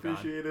 We God.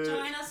 appreciate it.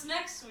 Join us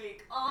next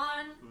week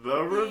on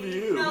The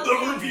review. No,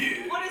 The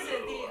review. What is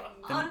it?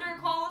 The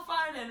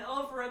underqualified and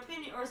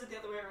overopinion, or is it the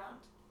other way around?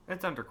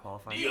 It's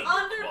underqualified. The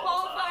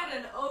Underqualified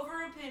and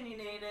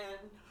overopinionated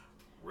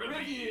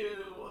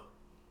review.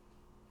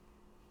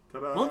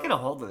 Ta-da. We'll get a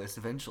hold of this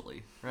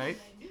eventually, right?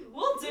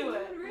 We'll do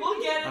it.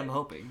 We'll get I'm it.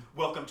 hoping.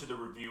 Welcome to the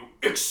review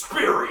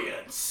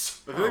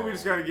experience. I feel like we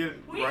just gotta get it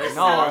We right need a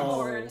No.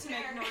 soundboard to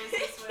make noises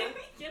with. Can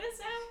we get a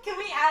sound? Can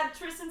we add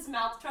Tristan's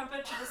mouth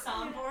trumpet to the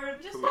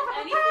soundboard? Just Come on.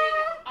 anything.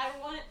 I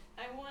want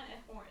a horn.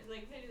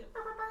 Like maybe the.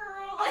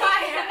 Like,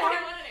 I want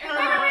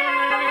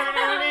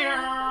an air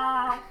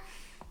horn.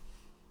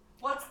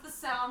 What's the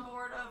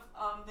soundboard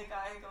of the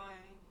guy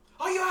going?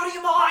 Are you out of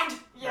your mind?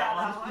 Yeah,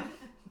 that one.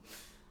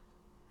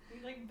 We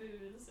like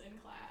booze and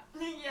clap.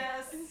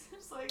 Yes.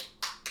 It's like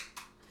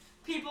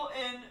people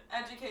in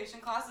education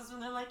classes when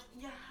they're like,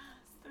 yes,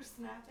 they're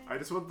snapping. I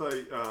just want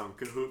the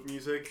Kahoot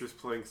music just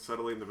playing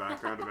subtly in the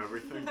background of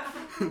everything.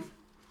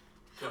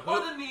 Or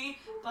the me.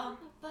 Bum,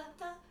 ba,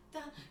 da, da,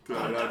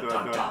 Da, da, da, da.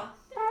 da, da,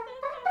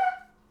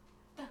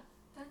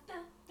 da,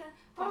 da,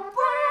 bum,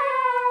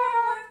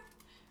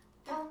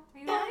 Are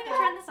you really gonna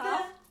turn this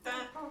off?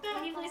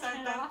 Can you please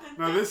turn it off?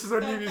 No, this is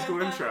our new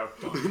musical intro.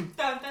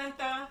 da,